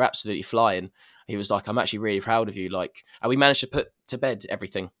 He's like, you're absolutely flying. He was like, I'm actually really proud of you. Like, and we managed to put to bed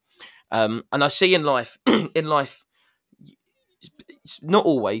everything. And I see in life, it's not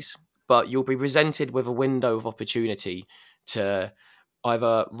always, but you'll be presented with a window of opportunity to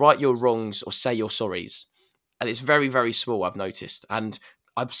either right your wrongs or say your sorries. And it's very, very small, I've noticed. And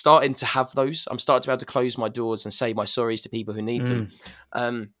I'm starting to have those. I'm starting to be able to close my doors and say my sorries to people who need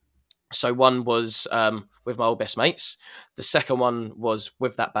them. So one was with my old best mates. The second one was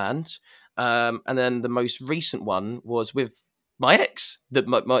with that band. And then the most recent one was with my ex.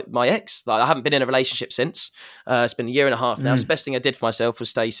 My ex. Like, I haven't been in a relationship since. It's been 1.5 years now. So the best thing I did for myself was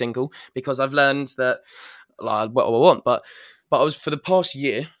stay single because I've learned that, like, what I want. But I was, for the past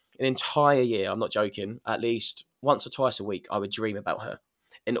year, an entire year, I'm not joking, at least once or twice a week, I would dream about her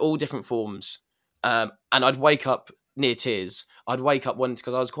in all different forms. And I'd wake up near tears. I'd wake up once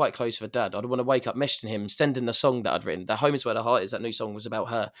because I was quite close with her dad. I'd want to wake up messaging him, sending the song that I'd written. The Home Is Where the Heart Is, that new song was about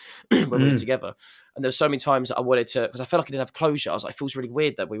her when we were together. And there were so many times that I wanted to, because I felt like I didn't have closure. I was like, it feels really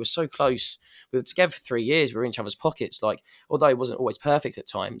weird that we were so close. We were together for 3 years. We were in each other's pockets. Like, although it wasn't always perfect at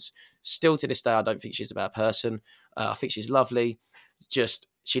times, still to this day, I don't think she's a bad person. I think she's lovely. Just,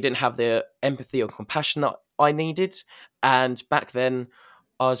 she didn't have the empathy or compassion that I needed. And back then,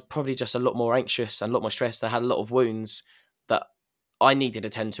 I was probably just a lot more anxious and a lot more stressed. I had a lot of wounds that I needed to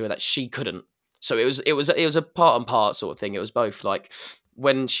tend to that she couldn't. So it was a part and part sort of thing. It was both. Like,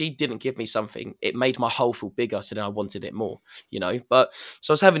 when she didn't give me something, it made my hole feel bigger, so then I wanted it more, you know. But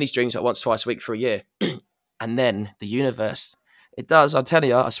so I was having these dreams like once, twice a week for a year. And then the universe, it does, I tell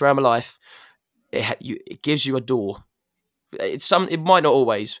you, I swear on my life, it gives you a door It might not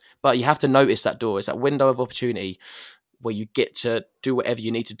always, but you have to notice that door. It's that window of opportunity where you get to do whatever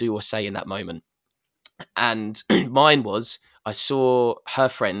you need to do or say in that moment. And mine was, I saw her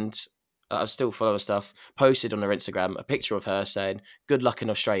friend, I still follow her stuff, posted on her Instagram a picture of her saying, "Good luck in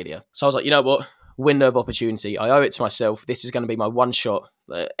Australia." So I was like, you know what? Window of opportunity. I owe it to myself. This is going to be my one shot.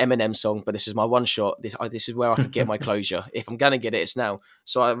 Eminem song, but this is my one shot. This is where I can get my closure. If I'm going to get it, it's now.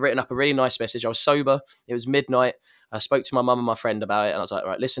 So I've written up a really nice message. I was sober. It was midnight. I spoke to my mum and my friend about it, and I was like,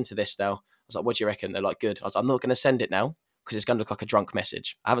 right, listen to this now. I was like, what do you reckon? They're like, good. I was like, I'm not going to send it now because it's going to look like a drunk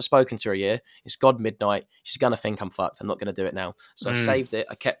message. I haven't spoken to her a year. It's God midnight. She's going to think I'm fucked. I'm not going to do it now. So I saved it.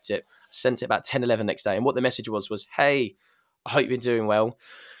 I kept it. I sent it about 10, 11 next day. And what the message was, hey, I hope you're doing well.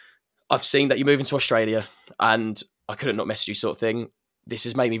 I've seen that you're moving to Australia and I couldn't not message you, sort of thing. This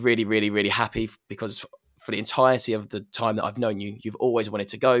has made me really, really, really happy because for the entirety of the time that I've known you, you've always wanted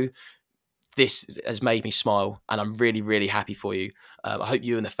to go. This has made me smile and I'm really, really happy for you. I hope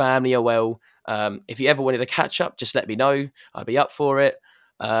you and the family are well. If you ever wanted to catch up, just let me know. I'll be up for it.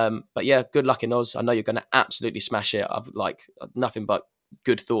 But yeah, good luck in Oz. I know you're going to absolutely smash it. I've nothing but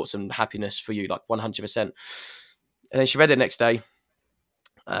good thoughts and happiness for you, 100%. And then she read it next day.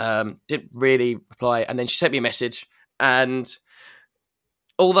 Didn't really reply, and then she sent me a message, and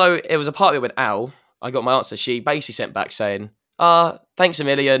although it was a part of it with Al, I got my answer. She basically sent back saying, thanks a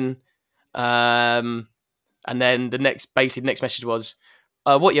million, and then the next message was,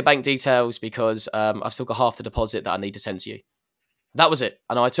 what are your bank details, because I've still got half the deposit that I need to send to you. That was it,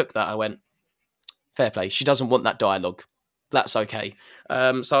 and I took that. I went, fair play. She doesn't want that dialogue. That's okay.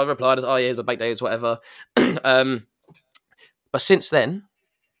 So I replied, oh yeah, the bank details, whatever. But since then,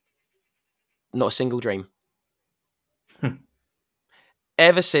 not a single dream.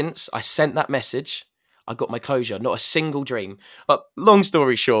 Ever since I sent that message, I got my closure. Not a single dream. But long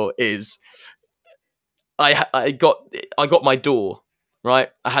story short is, I got my door, right?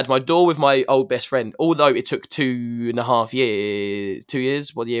 I had my door with my old best friend. Although it took 2.5 years, 2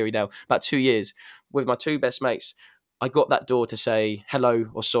 years, what year are we now? About 2 years with my two best mates. I got that door to say hello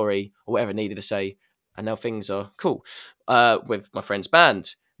or sorry or whatever it needed to say, and now things are cool. With my friend's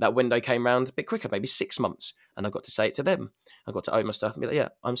band, that window came round a bit quicker, maybe 6 months, and I got to say it to them. I got to own my stuff and be like, yeah,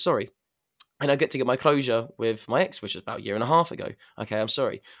 I'm sorry. And I get to get my closure with my ex, which was about 1.5 years ago. Okay, I'm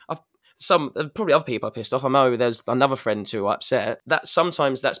sorry. Probably other people are pissed off. I know there's another friend who are upset. That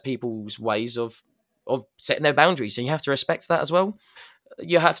sometimes that's people's ways of setting their boundaries, and you have to respect that as well.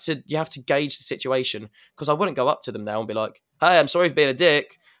 You have to gauge the situation, because I wouldn't go up to them now and be like, hey, I'm sorry for being a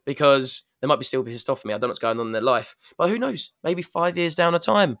dick, because they might be still pissed off at me. I don't know what's going on in their life. But who knows? Maybe 5 years down the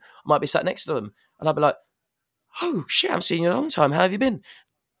time, I might be sat next to them and I'll be like, oh shit, I haven't seen you in a long time. How have you been?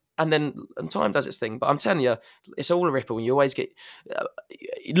 And time does its thing. But I'm telling you, it's all a ripple, and you always get...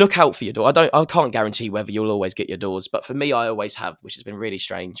 look out for your door. I can't guarantee whether you'll always get your doors, but for me, I always have, which has been really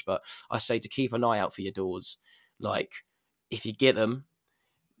strange. But I say to keep an eye out for your doors. If you get them,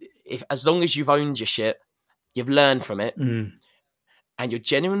 as long as you've owned your shit, you've learned from it, and you're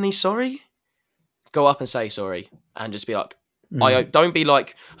genuinely sorry, go up and say sorry, and just be like, don't be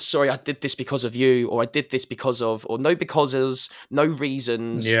like, sorry, I did this because of you, or I did this because of, or no becauses, no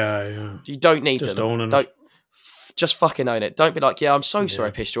reasons. Yeah. You don't need just them. Owning it. Just fucking own it. Don't be like, yeah, I'm so sorry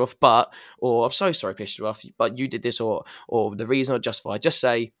I pissed you off, or I'm so sorry I pissed you off, but you did this, or the reason I justify. Just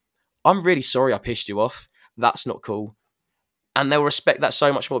say, I'm really sorry I pissed you off. That's not cool. And they'll respect that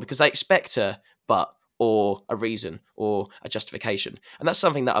so much more, because they expect or a reason or a justification. And that's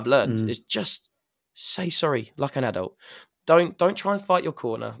something that I've learned is just say sorry like an adult. Don't try and fight your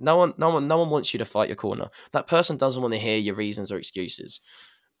corner. No one wants you to fight your corner. That person doesn't want to hear your reasons or excuses.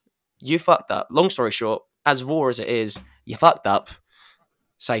 You fucked up. Long story short, as raw as it is, you fucked up.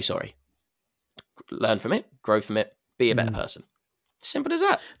 Say sorry. Learn from it, grow from it, be a better person. Simple as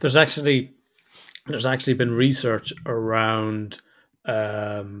that. There's actually been research around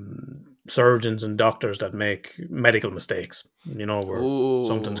surgeons and doctors that make medical mistakes, where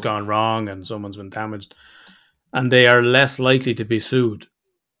something's gone wrong and someone's been damaged, and they are less likely to be sued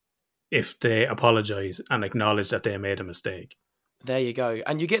if they apologize and acknowledge that they made a mistake. There you go.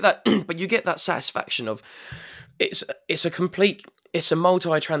 And you get that, but you get that satisfaction of it's a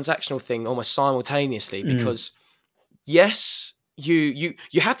multi-transactional thing almost simultaneously, because yes, you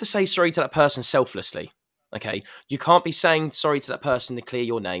have to say sorry to that person selflessly. Okay, you can't be saying sorry to that person to clear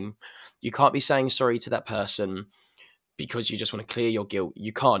your name. You can't be saying sorry to that person because you just want to clear your guilt.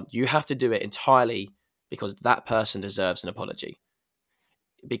 You can't. You have to do it entirely because that person deserves an apology.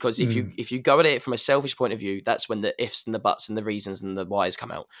 Because if you go at it from a selfish point of view, that's when the ifs and the buts and the reasons and the whys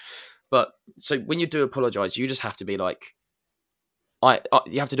come out. But so when you do apologize, you just have to be like,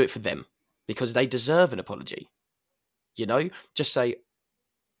 you have to do it for them because they deserve an apology. You know, just say,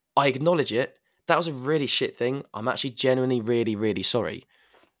 I acknowledge it. That was a really shit thing. I'm actually genuinely really, really sorry.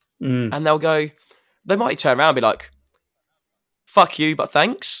 Mm. And they might turn around and be like, fuck you, but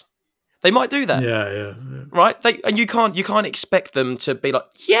thanks. They might do that. Yeah. Right? And you can't expect them to be like,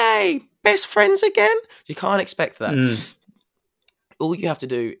 yay, best friends again. You can't expect that. Mm. All you have to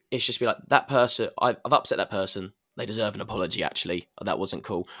do is just be like, that person, I've upset that person. They deserve an apology, actually. That wasn't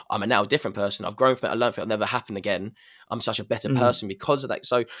cool. I'm a now different person. I've grown from it. I learned from it. It'll never happen again. I'm such a better person because of that.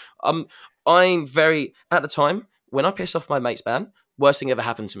 So I'm very, at the time, when I pissed off my mate's band, worst thing ever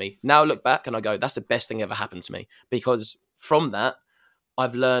happened to me. Now I look back and I go, that's the best thing ever happened to me. Because from that,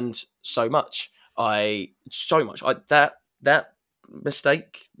 I've learned so much. That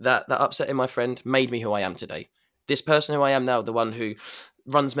mistake, that upsetting my friend made me who I am today. This person who I am now, the one who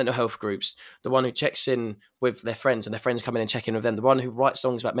runs mental health groups, the one who checks in with their friends and their friends come in and check in with them, the one who writes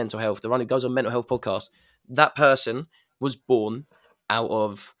songs about mental health, the one who goes on mental health podcasts, that person was born out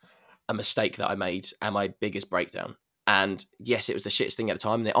of a mistake that I made and my biggest breakdown. And yes, it was the shittest thing at the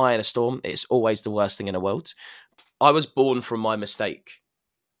time. The eye in a storm, it's always the worst thing in the world. I was born from my mistake.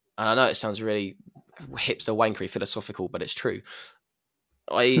 And I know it sounds really hipster wankery philosophical, but it's true.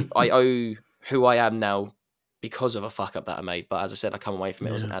 I owe who I am now because of a fuck up that I made. But as I said, I come away from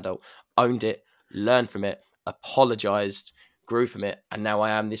it as an adult, owned it, learned from it, apologized, grew from it, and now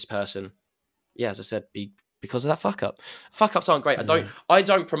I am this person. Yeah, as I said, because of that fuck up. Fuck ups aren't great. I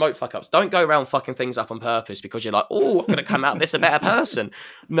don't promote fuck ups. Don't go around fucking things up on purpose because you're like, oh, I'm gonna come out this a better person.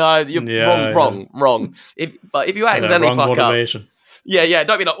 No, you're wrong. If you accidentally fuck motivation. Up. Yeah.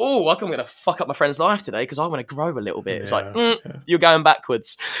 Don't be like, oh, I'm going to fuck up my friend's life today because I want to grow a little bit. It's like, you're going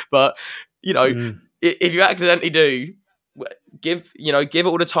backwards. But, if you accidentally do, give it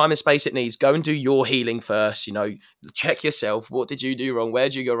all the time and space it needs. Go and do your healing first. Check yourself. What did you do wrong? Where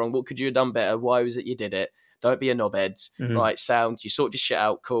did you go wrong? What could you have done better? Why was it you did it? Don't be a knobhead. Right, sound. You sort your shit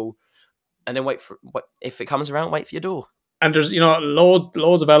out. Cool. And then if it comes around, wait for your door. And there's,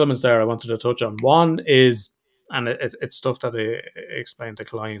 loads of elements there I wanted to touch on. One is, and it's stuff that I explain to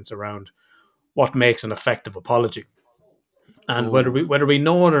clients around what makes an effective apology, and whether we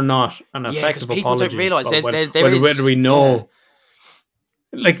know it or not, an effective apology. People don't realise whether we know.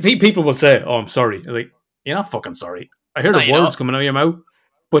 Like people will say, "Oh, I'm sorry." It's like, you're not fucking sorry. I hear the words coming out of your mouth,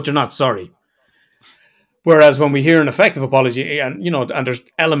 but you're not sorry. Whereas when we hear an effective apology, and and there's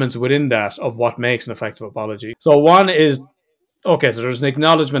elements within that of what makes an effective apology. So one is, okay, so there's an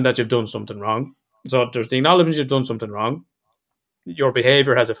acknowledgement that you've done something wrong. So there's the acknowledgement you've done something wrong. Your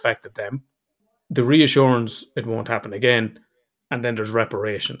behaviour has affected them. The reassurance it won't happen again. And then there's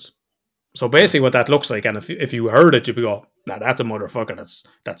reparations. So basically what that looks like, and if you heard it, you'd be go, nah, that's a motherfucker,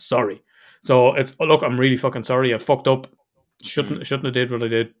 that's sorry. So it's, look, I'm really fucking sorry. I fucked up. Shouldn't have did what I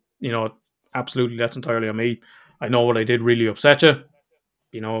did. Absolutely, that's entirely on me. I know what I did really upset you.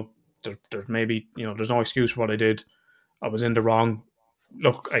 There's maybe, there's no excuse for what I did. I was in the wrong.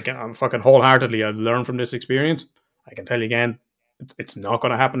 Look, I'm fucking wholeheartedly, I've learned from this experience. I can tell you again, it's not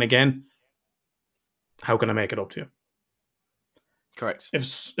going to happen again. How can I make it up to you? Correct.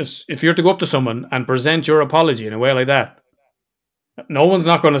 If you're to go up to someone and present your apology in a way like that, no one's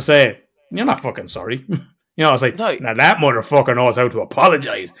not going to say, you're not fucking sorry. It's like, no. Now that motherfucker knows how to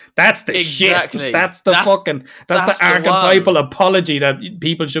apologize. That's the shit. That's the archetypal apology that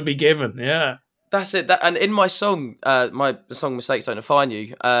people should be given. Yeah. That's it. And in my song, the song "Mistakes Don't Define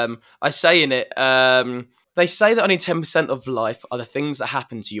You," I say in it, they say that only 10% of life are the things that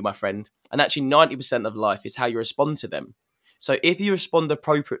happen to you, my friend, and actually 90% of life is how you respond to them. So if you respond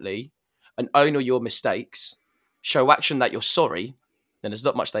appropriately and own all your mistakes, show action that you're sorry, then there's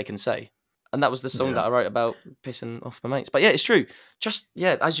not much they can say. And that was the song that I wrote about pissing off my mates. But yeah, it's true. Just,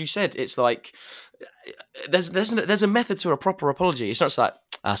 as you said, it's like there's a method to a proper apology. It's not just like,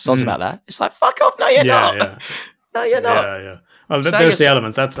 soz about that. It's like, fuck off. No, you're not. Yeah. No, you're not. Yeah. Well, there's the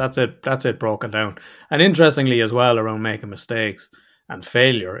elements. That's it broken down. And interestingly as well, around making mistakes and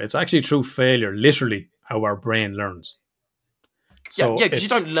failure, it's actually through failure, literally, how our brain learns. So because you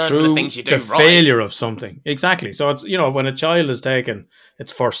don't learn from the things you do the failure of something. Exactly. So it's, when a child is taking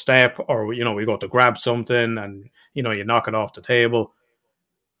its first step, or, we go to grab something and, you knock it off the table,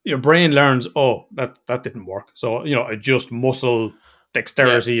 your brain learns, oh, that didn't work. So, adjust muscle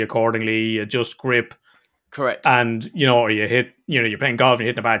dexterity accordingly, adjust grip. Correct. And, or you hit, you're playing golf and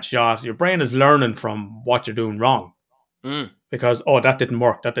you hit a bad shot. Your brain is learning from what you're doing wrong. Because, that didn't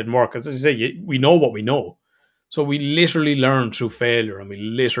work. Because as I say, we know what we know. So we literally learn through failure, and we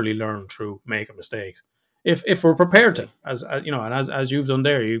literally learn through making mistakes. If we're prepared to, as and as you've done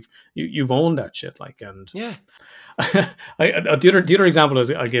there, you've owned that shit, and yeah. The other example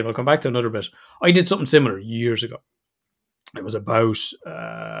I'll come back to another bit. I did something similar years ago, It was about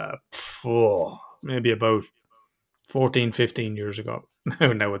maybe about 14, 15 years ago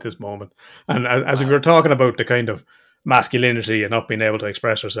now at this moment. And as we Wow. were talking about the kind of masculinity and not being able to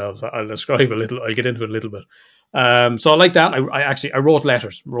express ourselves, I'll describe a little, I'll get into it a little bit. So like that, I wrote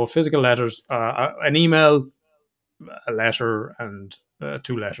letters, wrote physical letters, an email, a letter, and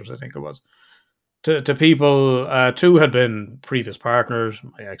 2 letters, I think it was, to people. Two had been previous partners,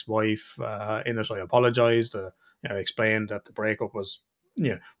 my ex-wife. In it, I apologized. Explained that the breakup was,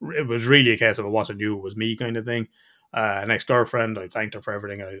 it was really a case of it wasn't you, it was me, kind of thing. An ex-girlfriend, I thanked her for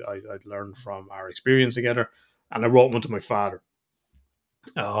everything I'd learned from our experience together, and I wrote one to my father.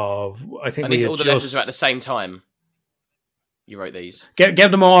 I think And we these had all the letters just are at the same time. You wrote these. get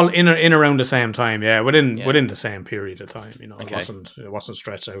them all in around the same time, yeah, within Yeah. within the same period of time. Okay. It wasn't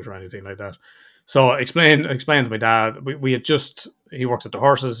stretched out or anything like that. So explained to my dad. We had just, he works at the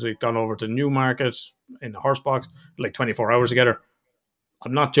horses. We'd gone over to Newmarket in the horse box, like 24 hours together.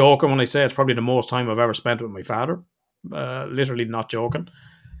 I'm not joking when I say it's probably the most time I've ever spent with my father. Literally not joking.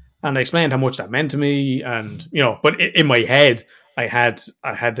 And I explained how much that meant to me, and but in my head, I had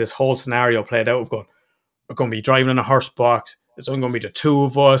this whole scenario played out of going, we're going to be driving in a horse box. It's only going to be the two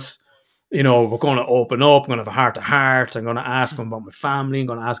of us. We're going to open up. I'm going to have a heart to heart. I'm going to ask him about my family. I'm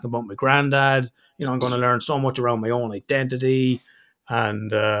going to ask him about my granddad. I'm going to learn so much around my own identity.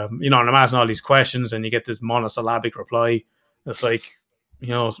 And, and I'm asking all these questions, and you get this monosyllabic reply. It's like,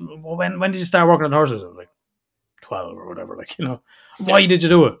 well, when did you start working on horses? I was like, 12 or whatever. Why did you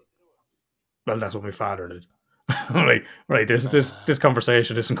do it? Well, that's what my father did. Like, right, this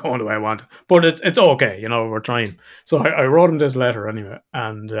conversation isn't going the way I want, but it's okay, we're trying. So I wrote him this letter anyway,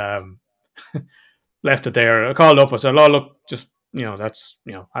 and left it there. I called up. I said, "Oh, look, just that's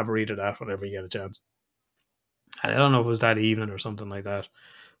have a read of that whenever you get a chance." And I don't know if it was that evening or something like that.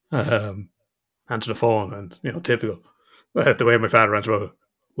 Answer the phone, and typical the way my father answered it.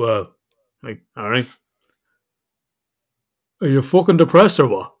 Well, like, all right, are you fucking depressed or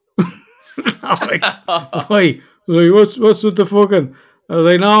what? I'm like, why? Like, what's with the fucking? I was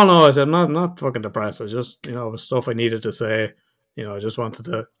like, no. I said, not fucking depressed. I just, it was stuff I needed to say. I just wanted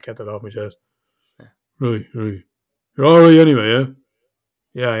to get that off my chest. Right. You're all right anyway, yeah?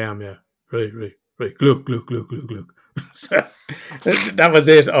 Yeah, I am, yeah. Right. Look. So that was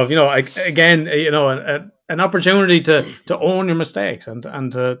it. Of again, an opportunity to own your mistakes and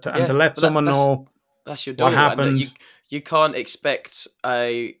to let someone know that's your what doing. happened. You can't expect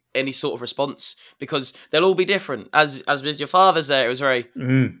any sort of response because they'll all be different. As with your father's there, it was very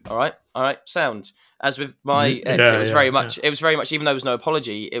all right, sound. As with my ex, it was very much. It was very much. Even though there was no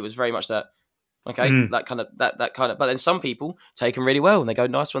apology, it was very much that. Okay, that kind of. But then some people take them really well and they go,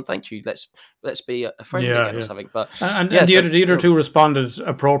 "Nice one, thank you. Let's be a friend again or something." But and the other two responded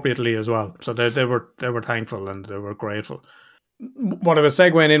appropriately as well. So they were thankful and they were grateful. What I was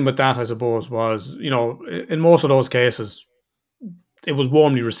segueing in with that, I suppose, was in most of those cases, it was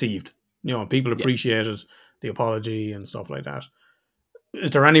warmly received. People appreciated the apology and stuff like that. Is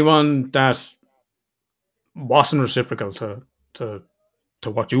there anyone that wasn't reciprocal to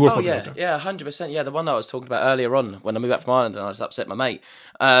what you were putting out there? Yeah, 100%. Yeah, the one that I was talking about earlier on when I moved back from Ireland and I was upset my mate.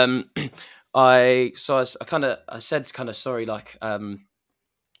 I said kind of sorry, like in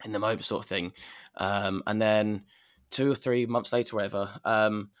the moment sort of thing, and then 2 or 3 months later, whatever,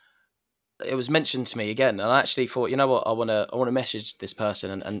 it was mentioned to me again, and I actually thought, you know what, I want to message this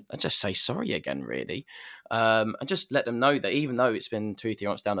person and just say sorry again, really, and just let them know that even though it's been 2-3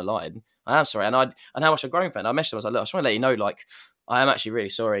 months down the line, I am sorry, and how much I've grown from it. I messaged them, I was like, look, I just want to let you know, like, I am actually really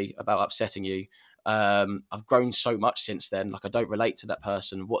sorry about upsetting you. I've grown so much since then. Like, I don't relate to that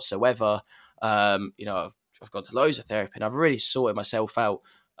person whatsoever. I've gone to loads of therapy and I've really sorted myself out.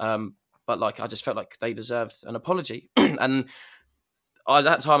 But like, I just felt like they deserved an apology. And at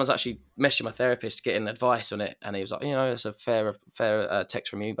that time, I was actually messaging my therapist, getting advice on it. And he was like, it's a fair text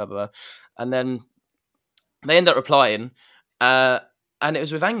from you, blah, blah, blah. And then they ended up replying, and it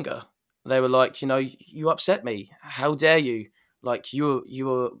was with anger. They were like, you upset me. How dare you? Like, you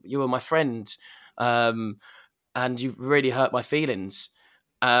were my friend, and you've really hurt my feelings.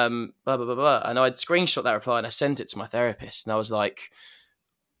 Blah, blah, blah, blah. And I'd screenshot that reply and I sent it to my therapist. And I was like,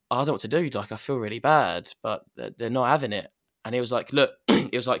 I don't know what to do. Like, I feel really bad, but they're not having it. And he was like, look,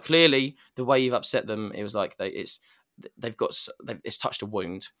 it was like, clearly the way you've upset them, it was like it's touched a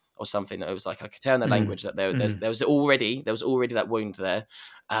wound or something. It was like, I could tell in the language that there was already that wound there,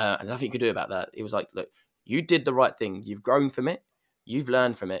 and nothing you could do about that. It was like, look, you did the right thing. You've grown from it. You've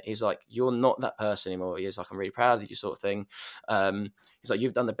learned from it. He's like, you're not that person anymore. He's like, I'm really proud of you, sort of thing. He's like,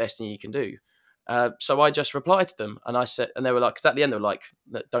 you've done the best thing you can do. So I just replied to them, and I said, and they were like, because at the end they were like,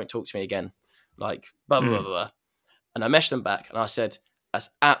 don't talk to me again, like blah blah blah blah. And I messaged them back and I said, that's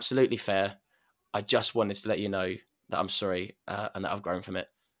absolutely fair. I just wanted to let you know that I'm sorry and that I've grown from it.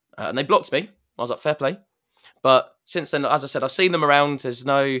 And they blocked me. I was like, fair play. But since then, as I said, I've seen them around. There's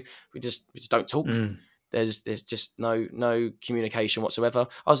we just don't talk. There's just no communication whatsoever.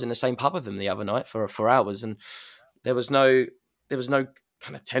 I was in the same pub with them the other night for hours, and there was no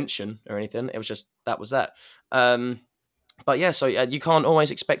kind of tension or anything. It was just that was that. But yeah, so you can't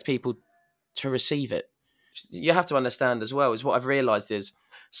always expect people to receive it. You have to understand as well, is what I've realised is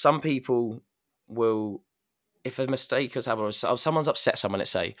some people will, if a mistake has happened or someone's upset someone,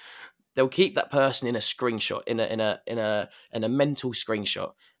 let's say, they'll keep that person in a screenshot, in a mental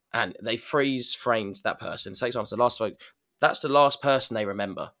screenshot, and they freeze framed that person. Say, example, that's the last person they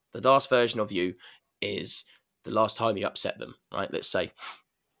remember. The last version of you is the last time you upset them, right? Let's say.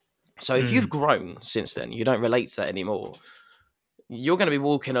 So if you've grown since then, you don't relate to that anymore. You're going to be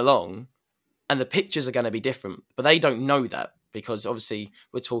walking along, and the pictures are going to be different, but they don't know that. Because obviously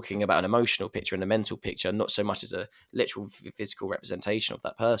we're talking about an emotional picture and a mental picture, not so much as a literal physical representation of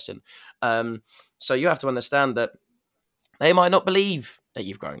that person. So you have to understand that they might not believe that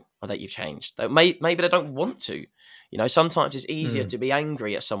you've grown or that you've changed. Maybe they don't want to. Sometimes it's easier to be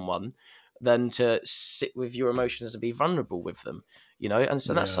angry at someone than to sit with your emotions and be vulnerable with them. And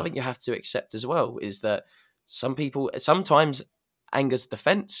so that's something you have to accept as well, is that sometimes anger's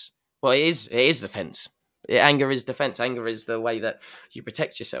defense. Well, it is defense. Anger is defense. Anger is the way that you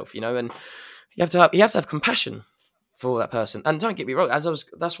protect yourself, and you have to have compassion for that person. And don't get me wrong, that's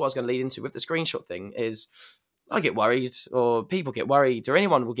what I was going to lead into with the screenshot thing. Is I get worried, or people get worried, or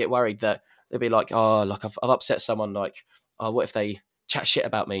anyone will get worried that they'll be like, oh, like I've upset someone. Like, oh, what if they chat shit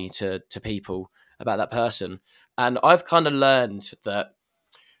about me to people about that person? And I've kind of learned that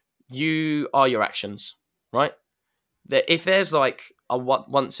you are your actions, right? That if there's like a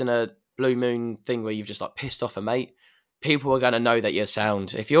once in a blue moon thing where you've just like pissed off a mate, people are going to know that you're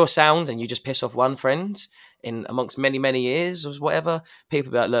sound. If you're sound and you just piss off one friend in amongst many years or whatever,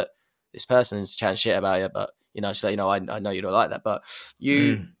 people will be like, look, this person's chatting shit about you, but so I know you don't like that, but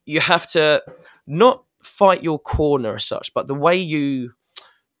you have to not fight your corner as such, but the way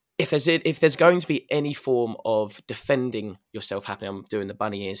if there's going to be any form of defending yourself happening, I'm doing the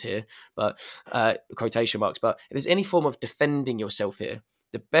bunny ears here, but quotation marks, but if there's any form of defending yourself here,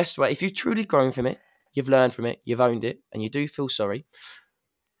 the best way, if you've truly grown from it, you've learned from it, you've owned it, and you do feel sorry,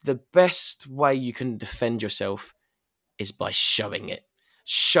 the best way you can defend yourself is by showing it.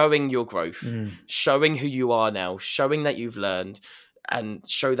 Showing your growth, showing who you are now, showing that you've learned, and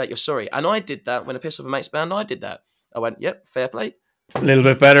show that you're sorry. And I did that when I pissed off a mate's band. I did that. I went, yep, fair play. A little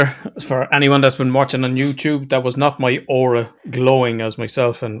bit better. For anyone that's been watching on YouTube, that was not my aura glowing as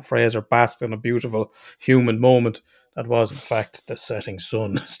myself and Fraser basked in a beautiful human moment. That was, in fact, the setting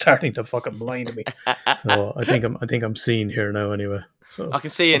sun starting to fucking blind me. So I think I'm seen here now anyway. So I can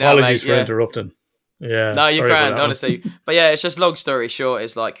see you now, mate. Apologies for interrupting. Yeah. No, you're grand, honestly. But yeah, it's just long story short,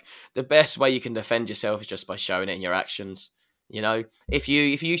 it's like the best way you can defend yourself is just by showing it in your actions. If you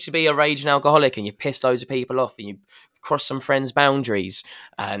used to be a raging alcoholic and you pissed loads of people off and you crossed some friends' boundaries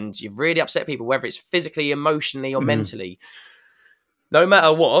and you've really upset people, whether it's physically, emotionally, or mentally, no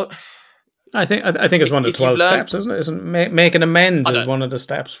matter what. I think it's one of the 12 steps, isn't it? Isn't making amends is one of the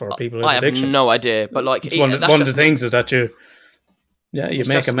steps for people with addiction. I have no idea, but like it's one of the things is that you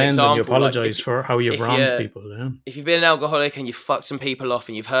make amends and you apologise for how you've wronged people. Yeah. If you've been an alcoholic and you've fucked some people off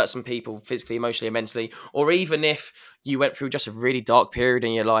and you've hurt some people physically, emotionally, and mentally, or even if you went through just a really dark period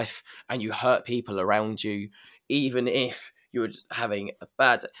in your life and you hurt people around you, even if you were having a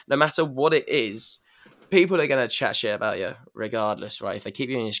bad, no matter what it is, people are going to chat shit about you regardless, right? If they keep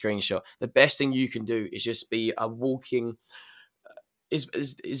you in your screenshot, the best thing you can do is just be a walking,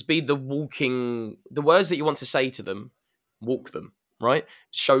 the words that you want to say to them, walk them, right?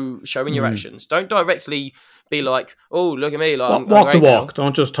 Showing your actions. Don't directly be like, oh, look at me. Like, walk the walk.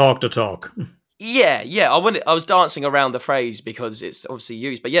 Don't just talk the talk. Yeah. I was dancing around the phrase because it's obviously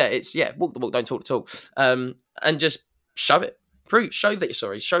used, but walk the walk, don't talk the talk. And just show it. Show that you're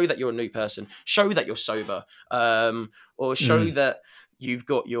sorry. Show that you're a new person. Show that you're sober. Or show that you've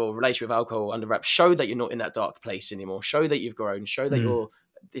got your relationship with alcohol under wraps. Show that you're not in that dark place anymore. Show that you've grown. Show that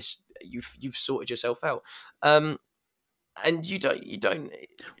you've sorted yourself out. And you don't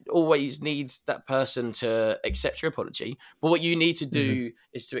always need that person to accept your apology. But what you need to do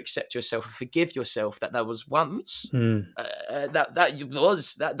is to accept yourself and forgive yourself that was once that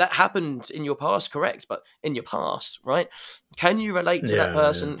happened in your past, correct? But in your past, right? Can you relate to that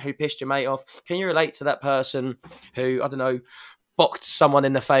person who pissed your mate off? Can you relate to that person who, I don't know, boxed someone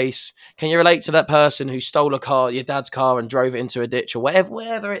in the face? Can you relate to that person who stole a car, your dad's car, and drove it into a ditch, or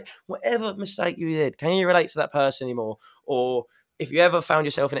whatever mistake you did? Can you relate to that person anymore? Or if you ever found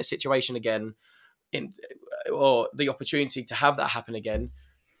yourself in a situation again, or the opportunity to have that happen again,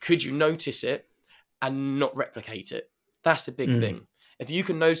 could you notice it and not replicate it? That's the big thing. If you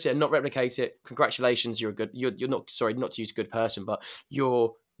can notice it and not replicate it, congratulations, you're not to use good person, but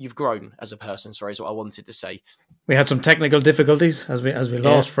you've grown as a person. Sorry, is what I wanted to say. We had some technical difficulties as we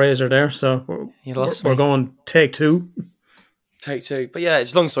lost Fraser there, so we're going take two. But yeah,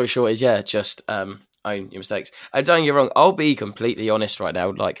 it's long story short is just own your mistakes. And don't get me wrong, I'll be completely honest right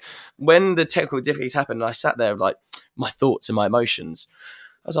now. Like when the technical difficulties happened, and I sat there like my thoughts and my emotions,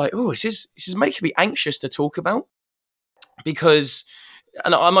 I was like, oh, this is making me anxious to talk about, because,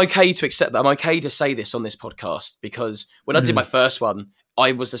 and I'm okay to accept that. I'm okay to say this on this podcast, because when I did my first one,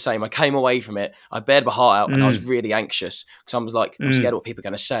 I was the same. I came away from it, I bared my heart out, and I was really anxious because I was like, I'm scared of what people are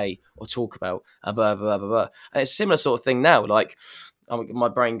going to say or talk about, blah, blah, blah, blah, blah. And it's a similar sort of thing now. Like my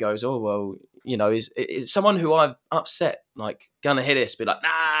brain goes, oh, well, you know, is someone who I've upset, like, gonna hear this, be like,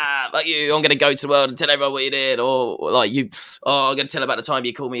 nah, like you, I'm gonna go to the world and tell everyone what you did, or like you, I'm gonna tell about the time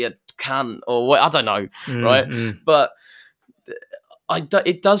you called me a cunt, or what, I don't know, right? But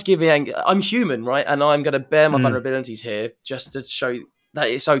it does give me anger. I'm human, right? And I'm gonna bear my vulnerabilities here just to show that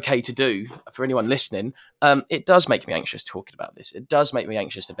it's okay to do for anyone listening. It does make me anxious talking about this. It does make me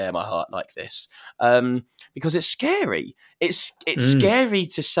anxious to bare my heart like this, because it's scary. It's scary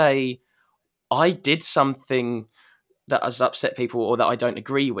to say, I did something that has upset people or that I don't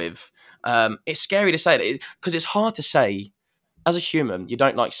agree with. It's scary to say that because it's hard to say as a human. You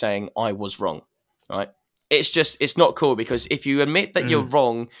don't like saying I was wrong, right? It's not cool, because if you admit that you're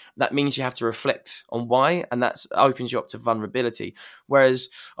wrong, that means you have to reflect on why, and that opens you up to vulnerability. Whereas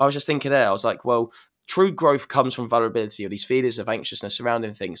I was just thinking there, I was like, well, true growth comes from vulnerability, or these feelings of anxiousness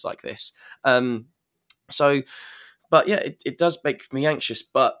surrounding things like this. But yeah, it does make me anxious,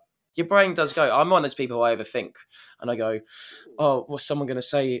 but your brain does go, I'm one of those people who I overthink, and I go, oh, what's someone going to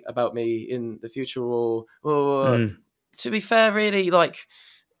say about me in the future? Or to be fair, really, like,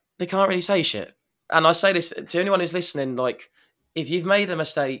 they can't really say shit. And I say this to anyone who's listening, like, if you've made a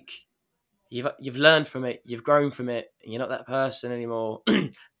mistake, you've learned from it, you've grown from it, and you're not that person anymore,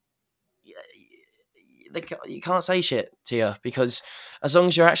 you can't say shit to you, because as long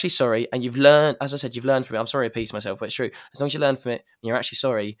as you're actually sorry and you've learned, as I said, you've learned from it. I'm sorry to repeat myself, but it's true. As long as you learn from it and you're actually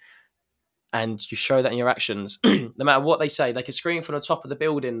sorry, and you show that in your actions, no matter what they say, they can scream from the top of the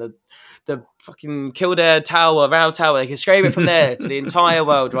building, the fucking Kildare Tower, Round Tower, they can scream it from there to the entire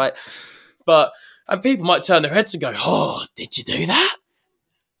world, right? And people might turn their heads and go, oh, did you do that?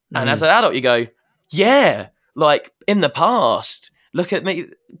 And as an adult, you go, yeah, like in the past, look at me.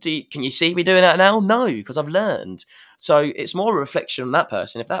 Can you see me doing that now? No, because I've learned. So it's more a reflection on that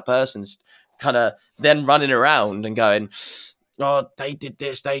person. If that person's kind of then running around and going, oh, they did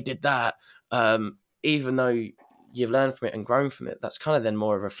this, they did that, even though you've learned from it and grown from it, that's kind of then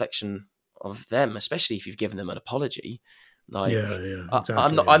more a reflection of them, especially if you've given them an apology. Like, exactly,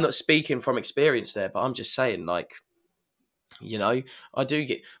 I'm not speaking from experience there, but I'm just saying, like, you know, I do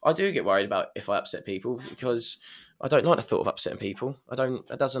get worried about if I upset people, because I don't like the thought of upsetting people.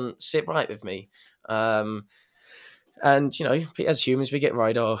 It doesn't sit right with me. And, you know, as humans, we get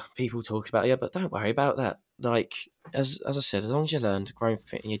worried, people talk about you, but don't worry about that. Like, as I said, as long as you learned, grown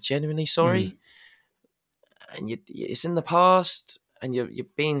from it, and you're genuinely sorry, and it's in the past, and you're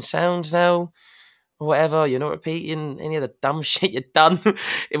being sound now, or whatever, you're not repeating any of the dumb shit you've done,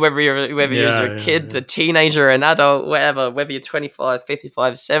 whether you're a kid, a teenager, an adult, whatever, whether you're 25,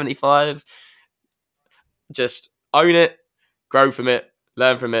 55, 75, just own it, grow from it,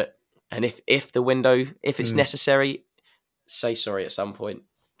 learn from it, and if it's necessary, say sorry at some point.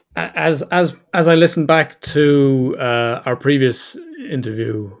 As I listened back to our previous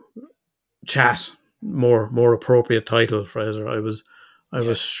interview chat, more appropriate title, Fraser, I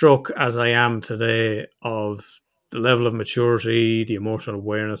was struck, as I am today, of the level of maturity, the emotional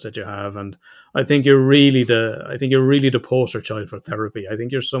awareness that you have, and I think you're really the poster child for therapy. I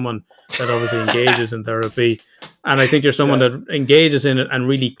think you're someone that obviously engages in therapy, and I think you're someone that engages in it and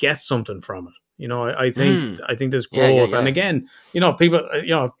really gets something from it. You know, I think there's growth, and again, you know,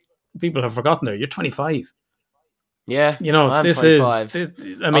 people have forgotten there. You're 25. Yeah, you know, I'm this 25. I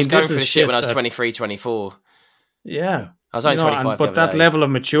mean, I was going through the shit when I was 23, 24. Yeah. I was only 25. But that level of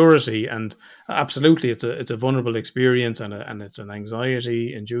maturity, and absolutely, it's a vulnerable experience, and it's an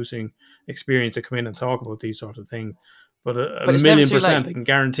anxiety-inducing experience to come in and talk about these sort of things. But a million %, I can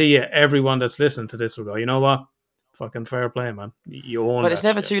guarantee you, everyone that's listening to this will go, you know what? fucking fair play, man. You own But it's that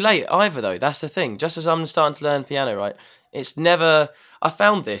never shit. too late either, though. That's the thing. Just as I'm starting to learn piano, right? It's never... I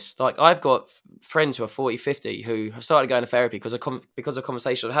found this. Like, I've got friends who are 40, 50 who have started going to therapy because of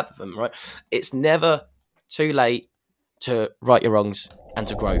conversations I've had with them, right? It's never too late to right your wrongs and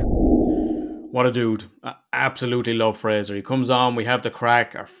to grow. What a dude. I absolutely love Fraser. He comes on, we have the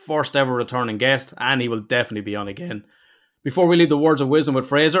crack, our first ever returning guest, and he will definitely be on again. Before we leave the words of wisdom with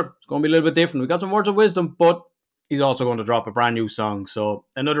Fraser, it's going to be a little bit different. We got some words of wisdom, but he's also going to drop a brand new song. So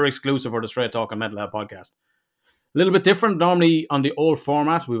another exclusive for the Straight Talk and Mental Health podcast. A little bit different. Normally on the old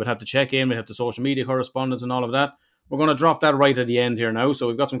format, we would have to check in, we'd have the social media correspondence and all of that. We're going to drop that right at the end here now. So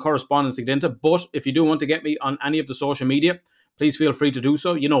we've got some correspondence to get into. But if you do want to get me on any of the social media, please feel free to do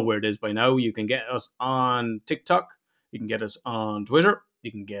so. You know where it is by now. You can get us on TikTok. You can get us on Twitter.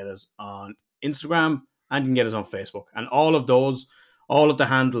 You can get us on Instagram. And you can get us on Facebook. And all of those, all of the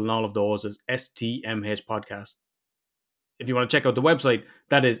handle and all of those is STMH Podcast. If you want to check out the website,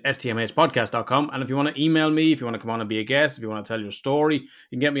 that is stmhpodcast.com. And if you want to email me, if you want to come on and be a guest, if you want to tell your story, you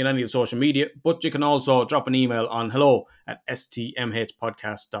can get me on any of the social media. But you can also drop an email on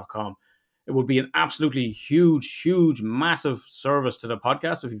hello@stmhpodcast.com. It would be an absolutely huge, massive service to the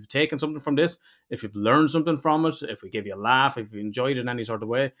podcast if you've taken something from this, if you've learned something from it, if we give you a laugh, if you enjoyed it in any sort of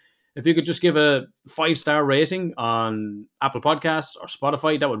way. If you could just give a 5-star rating on Apple Podcasts or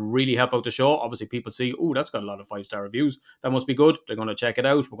Spotify, that would really help out the show. Obviously, people see, oh, that's got a lot of 5-star reviews. That must be good. They're going to check it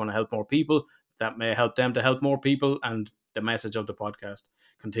out. We're going to help more people. That may help them to help more people. And the message of the podcast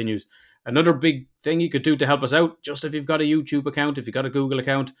continues. Another big thing you could do to help us out, just if you've got a YouTube account, if you've got a Google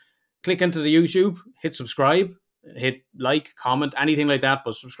account, click into the YouTube, hit subscribe, hit like, comment, anything like that.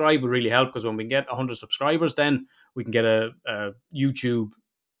 But subscribe would really help because when we get 100 subscribers, then we can get a YouTube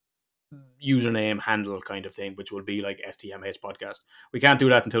username handle kind of thing, which will be like STMH Podcast. We can't do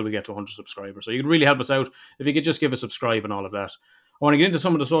that until we get to 100 subscribers. So you can really help us out if you could just give a subscribe and all of that. I want to get into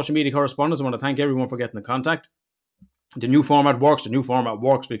some of the social media correspondence. I want to thank everyone for getting in contact. The new format works. The new format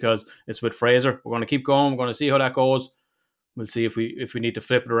works because it's with Fraser. We're going to keep going. We're going to see how that goes. We'll see if we need to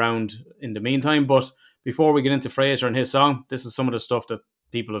flip it around in the meantime. But before we get into Fraser and his song, this is some of the stuff that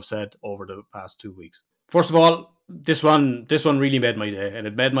people have said over the past 2 weeks. First of all, this one really made my day, and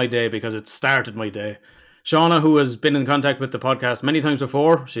it made my day because it started my day. Shauna, who has been in contact with the podcast many times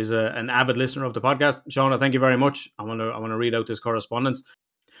before, she's an avid listener of the podcast. Shauna, thank you very much. I want to read out this correspondence.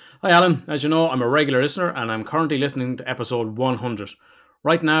 Hi, Alan. As you know, I'm a regular listener, and I'm currently listening to episode 100.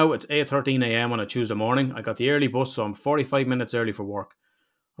 Right now, it's 8:13 a.m. on a Tuesday morning. I got the early bus, so I'm 45 minutes early for work.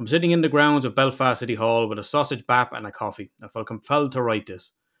 I'm sitting in the grounds of Belfast City Hall with a sausage bap and a coffee. I felt compelled to write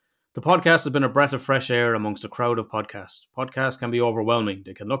this. The podcast has been a breath of fresh air amongst a crowd of podcasts. Podcasts can be overwhelming.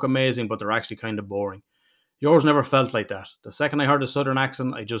 They can look amazing, but they're actually kind of boring. Yours never felt like that. The second I heard the southern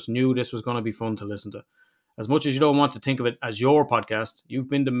accent, I just knew this was going to be fun to listen to. As much as you don't want to think of it as your podcast, you've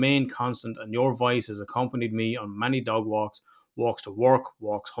been the main constant, and your voice has accompanied me on many dog walks, walks to work,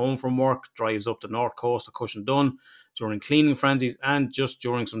 walks home from work, drives up the north coast of Cushendun, during cleaning frenzies, and just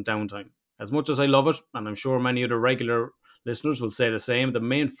during some downtime. As much as I love it, and I'm sure many other regular listeners will say the same, the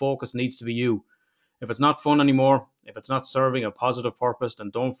main focus needs to be you. If it's not fun anymore, if it's not serving a positive purpose,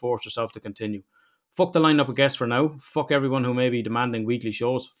 then don't force yourself to continue. Fuck the lineup of guests for now. Fuck everyone who may be demanding weekly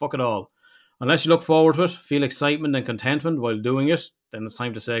shows. Fuck it all. Unless you look forward to it, feel excitement and contentment while doing it, then it's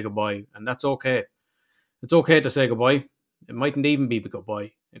time to say goodbye. And that's okay. It's okay to say goodbye. It mightn't even be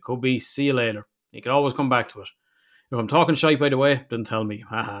goodbye. It could be see you later. You can always come back to it. If I'm talking shite, by the way, then tell me.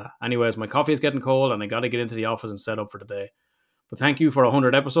 Haha. Anyways, my coffee is getting cold and I got to get into the office and set up for the day. But thank you for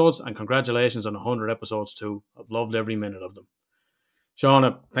 100 episodes and congratulations on 100 episodes too. I've loved every minute of them.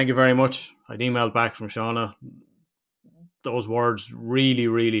 Shauna, thank you very much. I'd emailed back from Shauna. Those words really,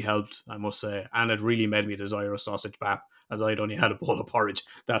 really helped, I must say. And it really made me desire a sausage bap as I'd only had a bowl of porridge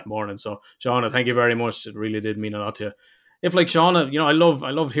that morning. So, Shauna, thank you very much. It really did mean a lot to you. If like Shauna,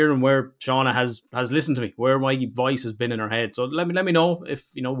 I love hearing where Shauna has listened to me, where my voice has been in her head. So let me know if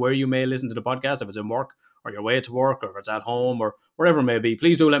where you may listen to the podcast, if it's in work or your way to work, or if it's at home or wherever it may be.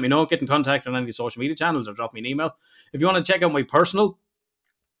 Please do let me know. Get in contact on any of the social media channels or drop me an email. If you want to check out my personal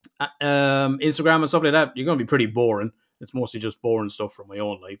Instagram and stuff like that, you're going to be pretty boring. It's mostly just boring stuff from my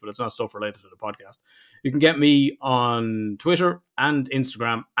own life, but it's not stuff related to the podcast. You can get me on Twitter and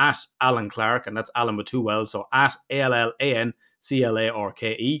Instagram at Alan Clarke, and that's Alan with 2 L's, so at ALLANCLARKE.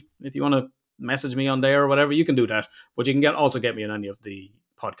 If you want to message me on there or whatever, you can do that. But you can also get me on any of the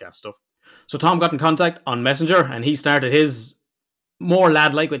podcast stuff. So Tom got in contact on Messenger, and he started his more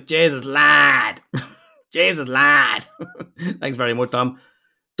lad-like with Jesus lad. Jesus lad. Thanks very much, Tom.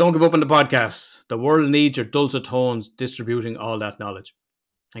 Don't give up on the podcast. The world needs your dulcet tones distributing all that knowledge.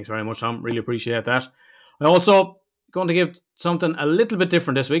 Thanks very much, Tom. Really appreciate that. I also going to give something a little bit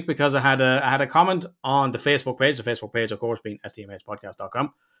different this week because I had a comment on the Facebook page, of course, being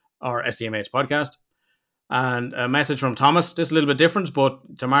stmhpodcast.com or STMH Podcast, and a message from Thomas. This is a little bit different,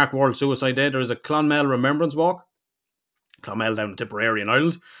 but to mark World Suicide Day, there is a Clonmel Remembrance Walk. Clonmel down in Tipperary in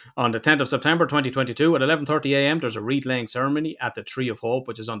Ireland on the 10th of September 2022 at 11:30 a.m. There's a wreath laying ceremony at the Tree of Hope,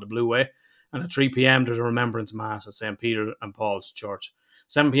 which is on the Blue Way, and at 3 p.m. there's a remembrance mass at St. Peter and Paul's Church.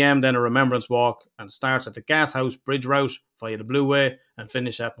 7 p.m. then a remembrance walk, and starts at the Gas House Bridge Route via the Blue Way and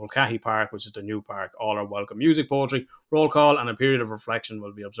finish at Mulcahy Park, which is the new park. All are welcome. Music, poetry, roll call, and a period of reflection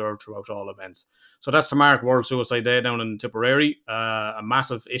will be observed throughout all events. So that's to mark World Suicide Day down in Tipperary. A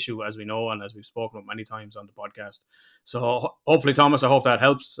massive issue, as we know, and as we've spoken about many times on the podcast. So hopefully, Thomas, I hope that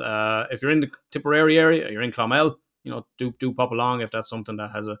helps. If you're in the Tipperary area, or you're in Clonmel, do pop along if that's something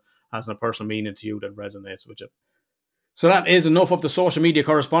that has a personal meaning to you that resonates with you. So that is enough of the social media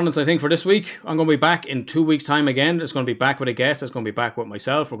correspondence, I think, for this week. I'm going to be back in 2 weeks' time again. It's going to be back with a guest. It's going to be back with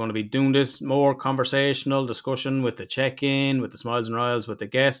myself. We're going to be doing this more conversational discussion with the check-in, with the Smiles and Riles, with the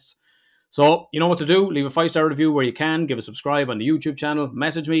guests. So you know what to do. Leave a 5-star review where you can. Give a subscribe on the YouTube channel.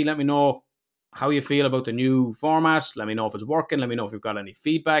 Message me. Let me know how you feel about the new format. Let me know if it's working. Let me know if you've got any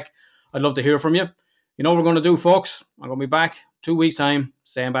feedback. I'd love to hear from you. You know what we're going to do, folks. I'm going to be back 2 weeks' time.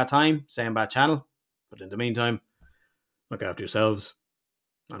 Same bad time, same bad channel. But in the meantime, look after yourselves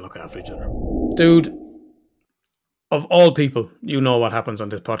and look after each other. Dude, of all people, you know what happens on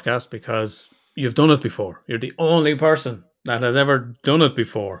this podcast because you've done it before. You're the only person that has ever done it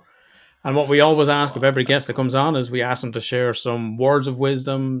before. And what we always ask of every guest that comes on is we ask them to share some words of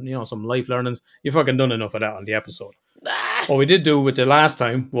wisdom, some life learnings. You've fucking done enough of that on the episode. What we did do with the last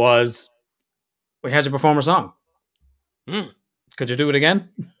time was we had you perform a song. Could you do it again?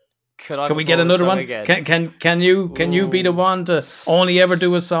 Can we get another one? Again? Can you be the one to only ever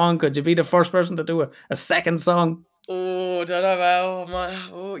do a song? Could you be the first person to do a second song? Oh, don't know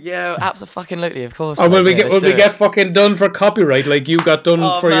how. Yeah, absolutely, of course. Or will we get fucking done for copyright like you got done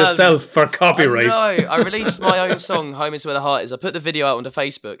yourself for copyright? No, I released my own song, Home is Where the Heart Is. I put the video out onto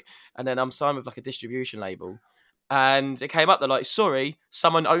Facebook, and then I'm signed with like a distribution label. And it came up, they're like, sorry,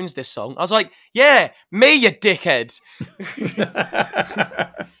 someone owns this song. I was like, yeah, me, you dickhead.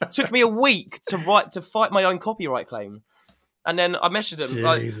 Took me a week to fight my own copyright claim. And then I messaged them.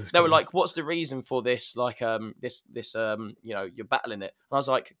 They were like, what's the reason for this? Like, this, you're battling it. And I was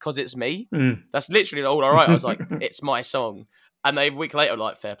like, because it's me. That's literally all I write. I was like, it's my song. And they a week later were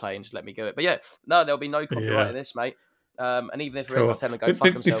like, fair play, and just let me do it. But yeah, no, there'll be no copyright in this, mate. And even if there is, I'll tell them to go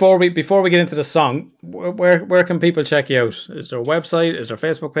fuck themselves. Before we get into the song, where can people check you out? Is there a website? Is there a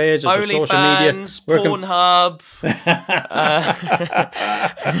Facebook page? Is there social media? Pornhub.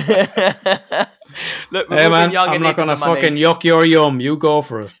 Look, hey man, I'm not gonna fucking yuck your yum. You go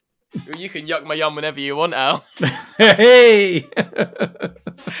for it. You can yuck my yum whenever you want, Al. Hey.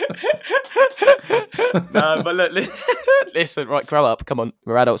 But look, listen, right, grow up. Come on,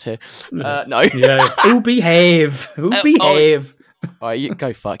 we're adults here. No. Yeah. Who behave? Behave? All right, you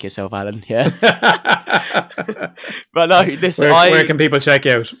go fuck yourself, Alan. Yeah. But no, listen. Where can people check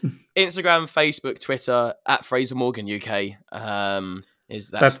you out? Instagram, Facebook, Twitter at Fraser Morgan UK.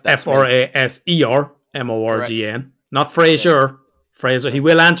 That's FRASER MORGN, not Fraser. Yeah. Fraser. He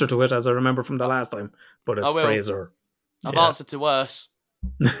will answer to it, as I remember from the last time, but it's Fraser. I've answered to worse.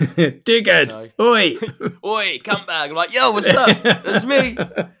 Dickhead. No. Oi. Oi, come back. I'm like, yo, what's up? That's me.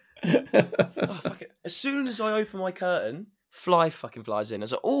 Fuck it. As soon as I open my curtain, fly fucking flies in. I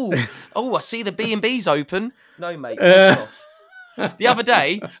was like, I see the B&B's open. No, mate, piss off. The other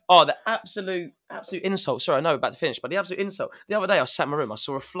day, the absolute insult. Sorry, I know, about to finish, but the absolute insult. The other day, I sat in my room, I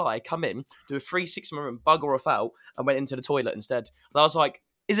saw a fly come in, do a 360 in my room, bugger off out, and went into the toilet instead. And I was like,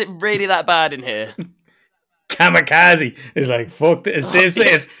 is it really that bad in here? Kamikaze is like, fuck this. Is this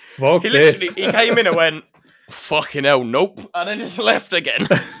it? Fuck this. He came in and went, fucking hell, nope. And then just left again.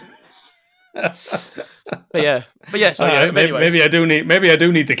 But yeah. So anyway. Maybe I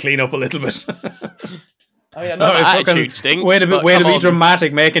do need to clean up a little bit. Oh yeah, no, attitude stinks. Way to be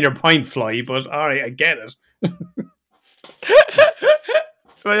dramatic, making your point fly. But all right, I get it.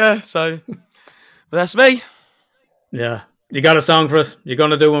 But yeah, but that's me. Yeah, you got a song for us? You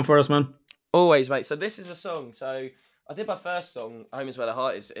gonna do one for us, man? Always, mate. So this is a song. So I did my first song, Home is Where the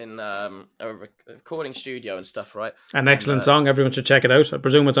Heart Is, in a recording studio and stuff, right? An excellent song. Everyone should check it out. I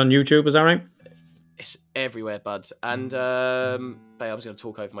presume it's on YouTube. Is that right? It's everywhere, bud. And babe, I was going to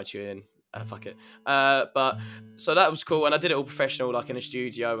talk over my tune. Fuck it. But so that was cool, and I did it all professional, like in a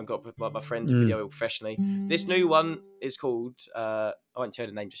studio, and got my friend to video it all professionally. This new one is called I won't tell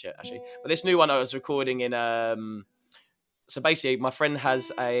you the name just yet, actually. But this new one I was recording in. So basically, my friend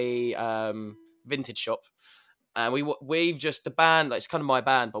has a vintage shop, And we've just, the band, like, it's kind of my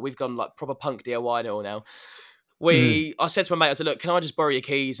band, but we've gone like proper punk DIY now. I said to my mate, I said, look, can I just borrow your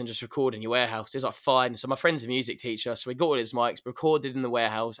keys and just record in your warehouse? He was like, fine. So my friend's a music teacher, so we got all his mics, recorded in the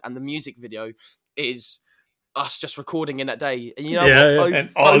warehouse, and the music video is us just recording in that day. And you know what? And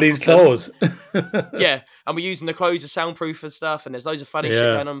all these clothes. Yeah, and we're using the clothes as soundproof and stuff, and there's loads of funny shit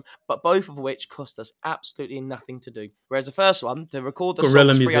going on, but both of which cost us absolutely nothing to do. Whereas the first one, to record the song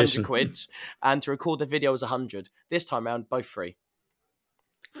was 300 quid, and to record the video was 100. This time around, both free.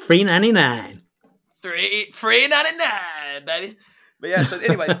 $3.99. $3.99, baby. But yeah, so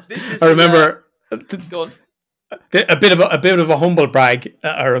anyway, this is. I remember. Go on. A bit of a humble brag.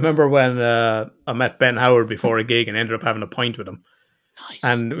 I remember when I met Ben Howard before a gig and ended up having a pint with him. Nice.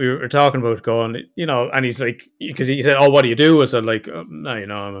 And we were talking about going, and he's like, because he said, "Oh, what do you do?" I said, like, "No,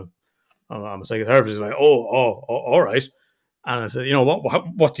 I'm a psychotherapist." He's like, "Oh, all right." And I said,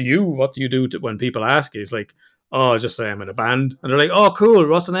 what do you do when people ask you? He's like, "Oh, I just say I'm in a band." And they're like, "Oh, cool.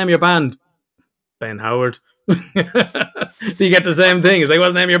 What's the name of your band?" Ben Howard. Do you get the same thing? It's like,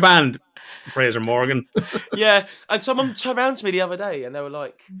 what's the name of your band? Fraser Morgan. Yeah, and someone turned around to me the other day and they were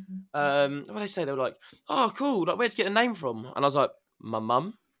like, what did they say? They were like, "Oh, cool, like, where'd you get a name from?" And I was like, "My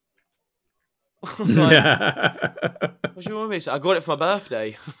mum." I was like, "What do you want me to say?" "I got it for my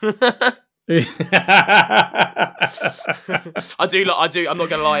birthday." I do. I'm not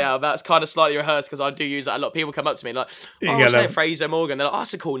gonna lie, Al. That's kind of slightly rehearsed because I do use that a lot. People come up to me like, "Oh, say Fraser Morgan." They're like, "Oh,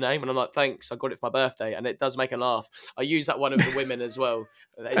 that's a cool name," and I'm like, "Thanks, I got it for my birthday," and it does make them laugh. I use that one of the women as well.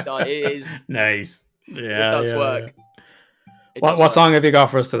 It is nice. Yeah, it does work. Yeah. What song have you got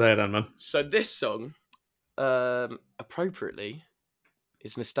for us today, then, man? So this song, appropriately,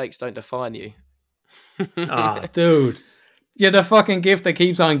 is "Mistakes Don't Define You." Dude, you're the fucking gift that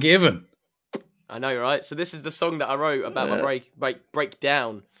keeps on giving. I know, right? So this is the song that I wrote about my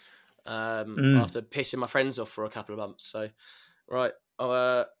breakdown after pissing my friends off for a couple of months. So, right,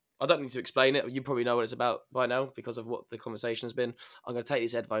 I don't need to explain it. You probably know what it's about by now because of what the conversation has been. I'm going to take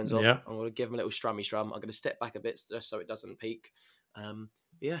these headphones off. Yeah. I'm going to give them a little strummy strum. I'm going to step back a bit just so it doesn't peak.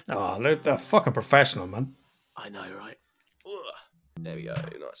 Yeah. Oh, they're fucking professional, man. I know, right? Ugh. There we go.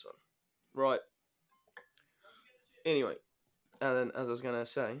 Nice one. Right. Anyway. And then, as I was going to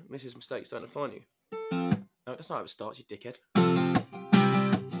say, Mrs. Mistakes Don't Define You. No, that's not how it starts, you dickhead.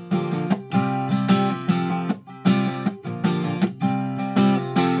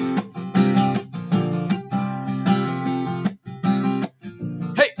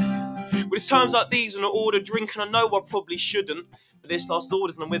 Hey! Well, it's times like these when I order a drink and I know I probably shouldn't. But this last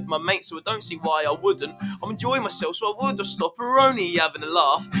order's and I'm with my mates, so I don't see why I wouldn't. I'm enjoying myself, so I would have stopped. We're only having a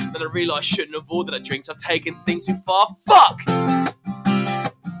laugh. Then I realise I shouldn't have ordered a drink, so I've taken things too far. Fuck!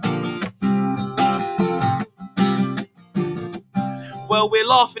 Well, we're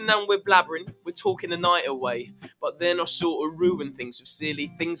laughing and we're blabbering, we're talking the night away, but then I sort of ruin things with silly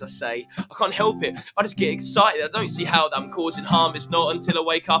things I say. I can't help it, I just get excited, I don't see how that I'm causing harm. It's not until I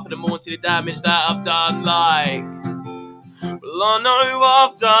wake up in the morning to the damage that I've done, like, well, I know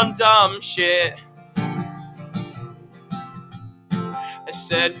I've done dumb shit. I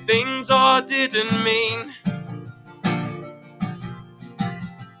said things I didn't mean.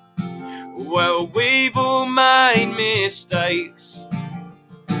 Well, we've all made mistakes,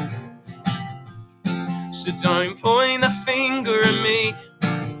 so don't point the finger at me.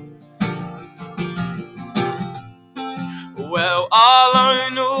 Well, I'll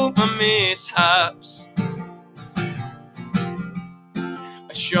own all my mishaps.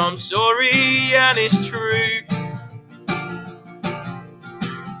 Sure, I'm sorry and it's true.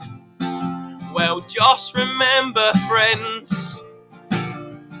 Well, just remember, friends,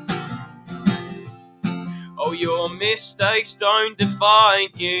 oh, your mistakes don't define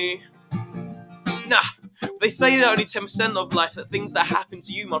you. Nah, they say that only 10% of life are things that happen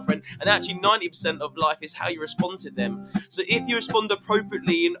to you, my friend, and actually 90% of life is how you respond to them. So if you respond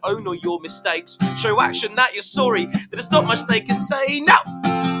appropriately and own all your mistakes, show action that you're sorry, then there's not much they can say no.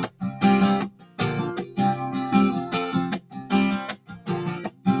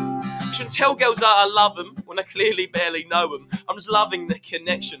 Tell girls that I love them when I clearly barely know them. I'm just loving the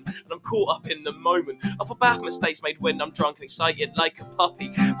connection and I'm caught up in the moment. I feel bad for mistakes made when I'm drunk and excited like a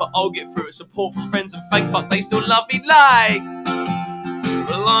puppy, but I'll get through it. Support from friends and thank fuck they still love me like.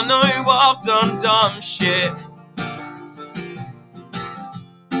 Well, I know I've done dumb shit.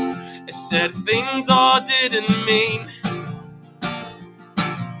 I said things I didn't mean.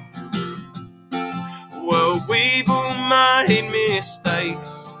 Well, we've all made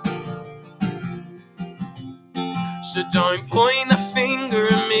mistakes, so don't point the finger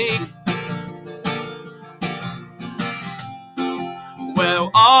at me.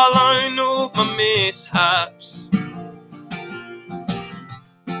 Well, I'll own all my mishaps.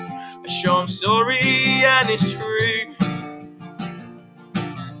 I show I'm sorry and it's true.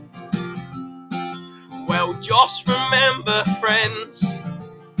 Well, just remember, friends,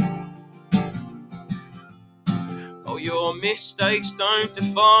 oh, your mistakes don't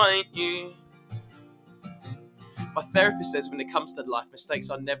define you. My therapist says when it comes to life, mistakes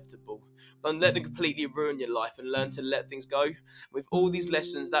are inevitable. Don't let them completely ruin your life and learn to let things go. With all these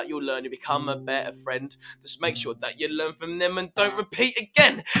lessons that you'll learn, you become a better friend. Just make sure that you learn from them and don't repeat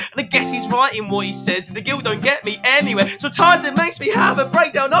again. And I guess he's right in what he says. The guilt don't get me anywhere. Sometimes it makes me have a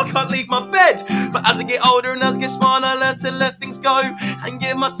breakdown. I can't leave my bed. But as I get older and as I get smarter, I learn to let things go and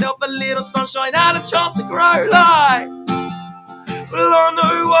give myself a little sunshine and a chance to grow. Like, well, I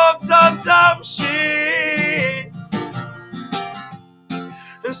know I've done dumb shit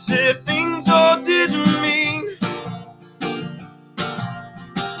and said things I didn't mean.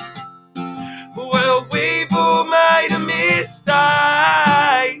 Well, we've all made mistakes,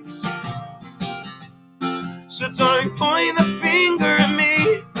 so don't point the finger at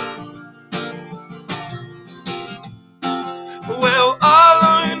me. Well,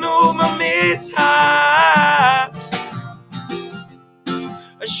 I'll own all my mishaps.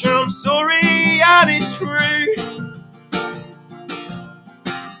 I sure I'm sorry and it's true.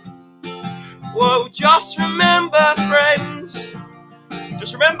 Whoa, just remember, friends,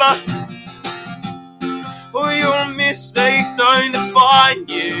 just remember, oh, your mistakes don't define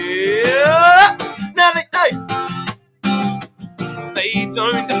you. No, they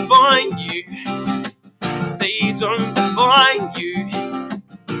don't define you. They don't define you.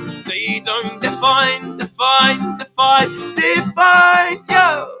 They don't define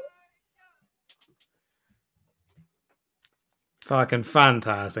you. Fucking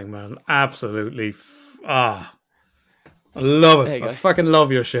fantastic, man. Absolutely. I love There it. you I go. fucking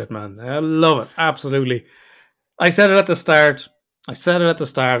love your shit, man. I love it. Absolutely. I said it at the start. I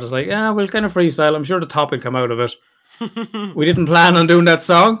was like, yeah, we'll kind of freestyle. I'm sure the top will come out of it. We didn't plan on doing that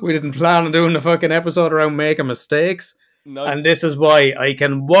song. We didn't plan on doing the fucking episode around making mistakes. No. And this is why I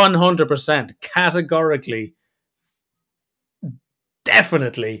can 100% categorically,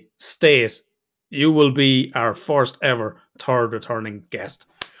 definitely state you will be our first ever third returning guest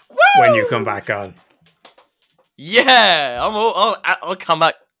when you come back on. Yeah, I'll come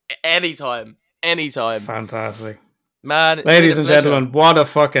back anytime. Fantastic. Man, it's Ladies been and a pleasure. gentlemen, what a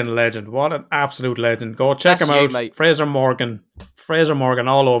fucking legend. What an absolute legend. Go check That's him you, out. mate. Fraser Morgan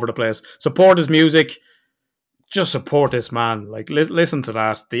all over the place. Support his music. Just support this man. Like, listen to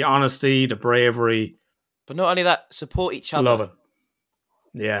that. The honesty, the bravery. But not only that, support each other. Love it.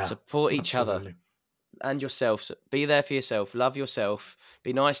 Yeah. Support each other absolutely. and yourself. So be there for yourself. Love yourself.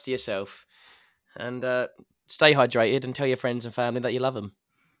 Be nice to yourself. And stay hydrated and tell your friends and family that you love them.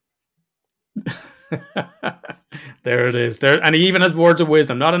 There it is. There, and he even has words of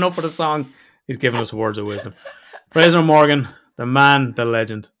wisdom. Not enough for the song. He's giving us words of wisdom. Fraser Morgan, the man, the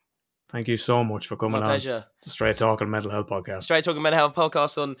legend. Thank you so much for coming My on pleasure. the Straight Talking Mental Health Podcast. Straight Talking Mental Health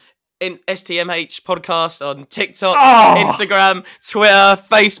podcast on STMH podcast on TikTok, Oh! Instagram, Twitter,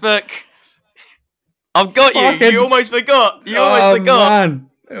 Facebook. I've got you. Fucking- You almost forgot.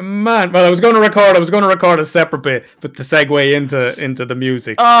 Man. Well, I was going to record a separate bit, but to segue into the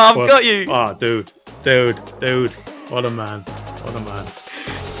music. Oh, I've But- got you. Oh, dude. What a man.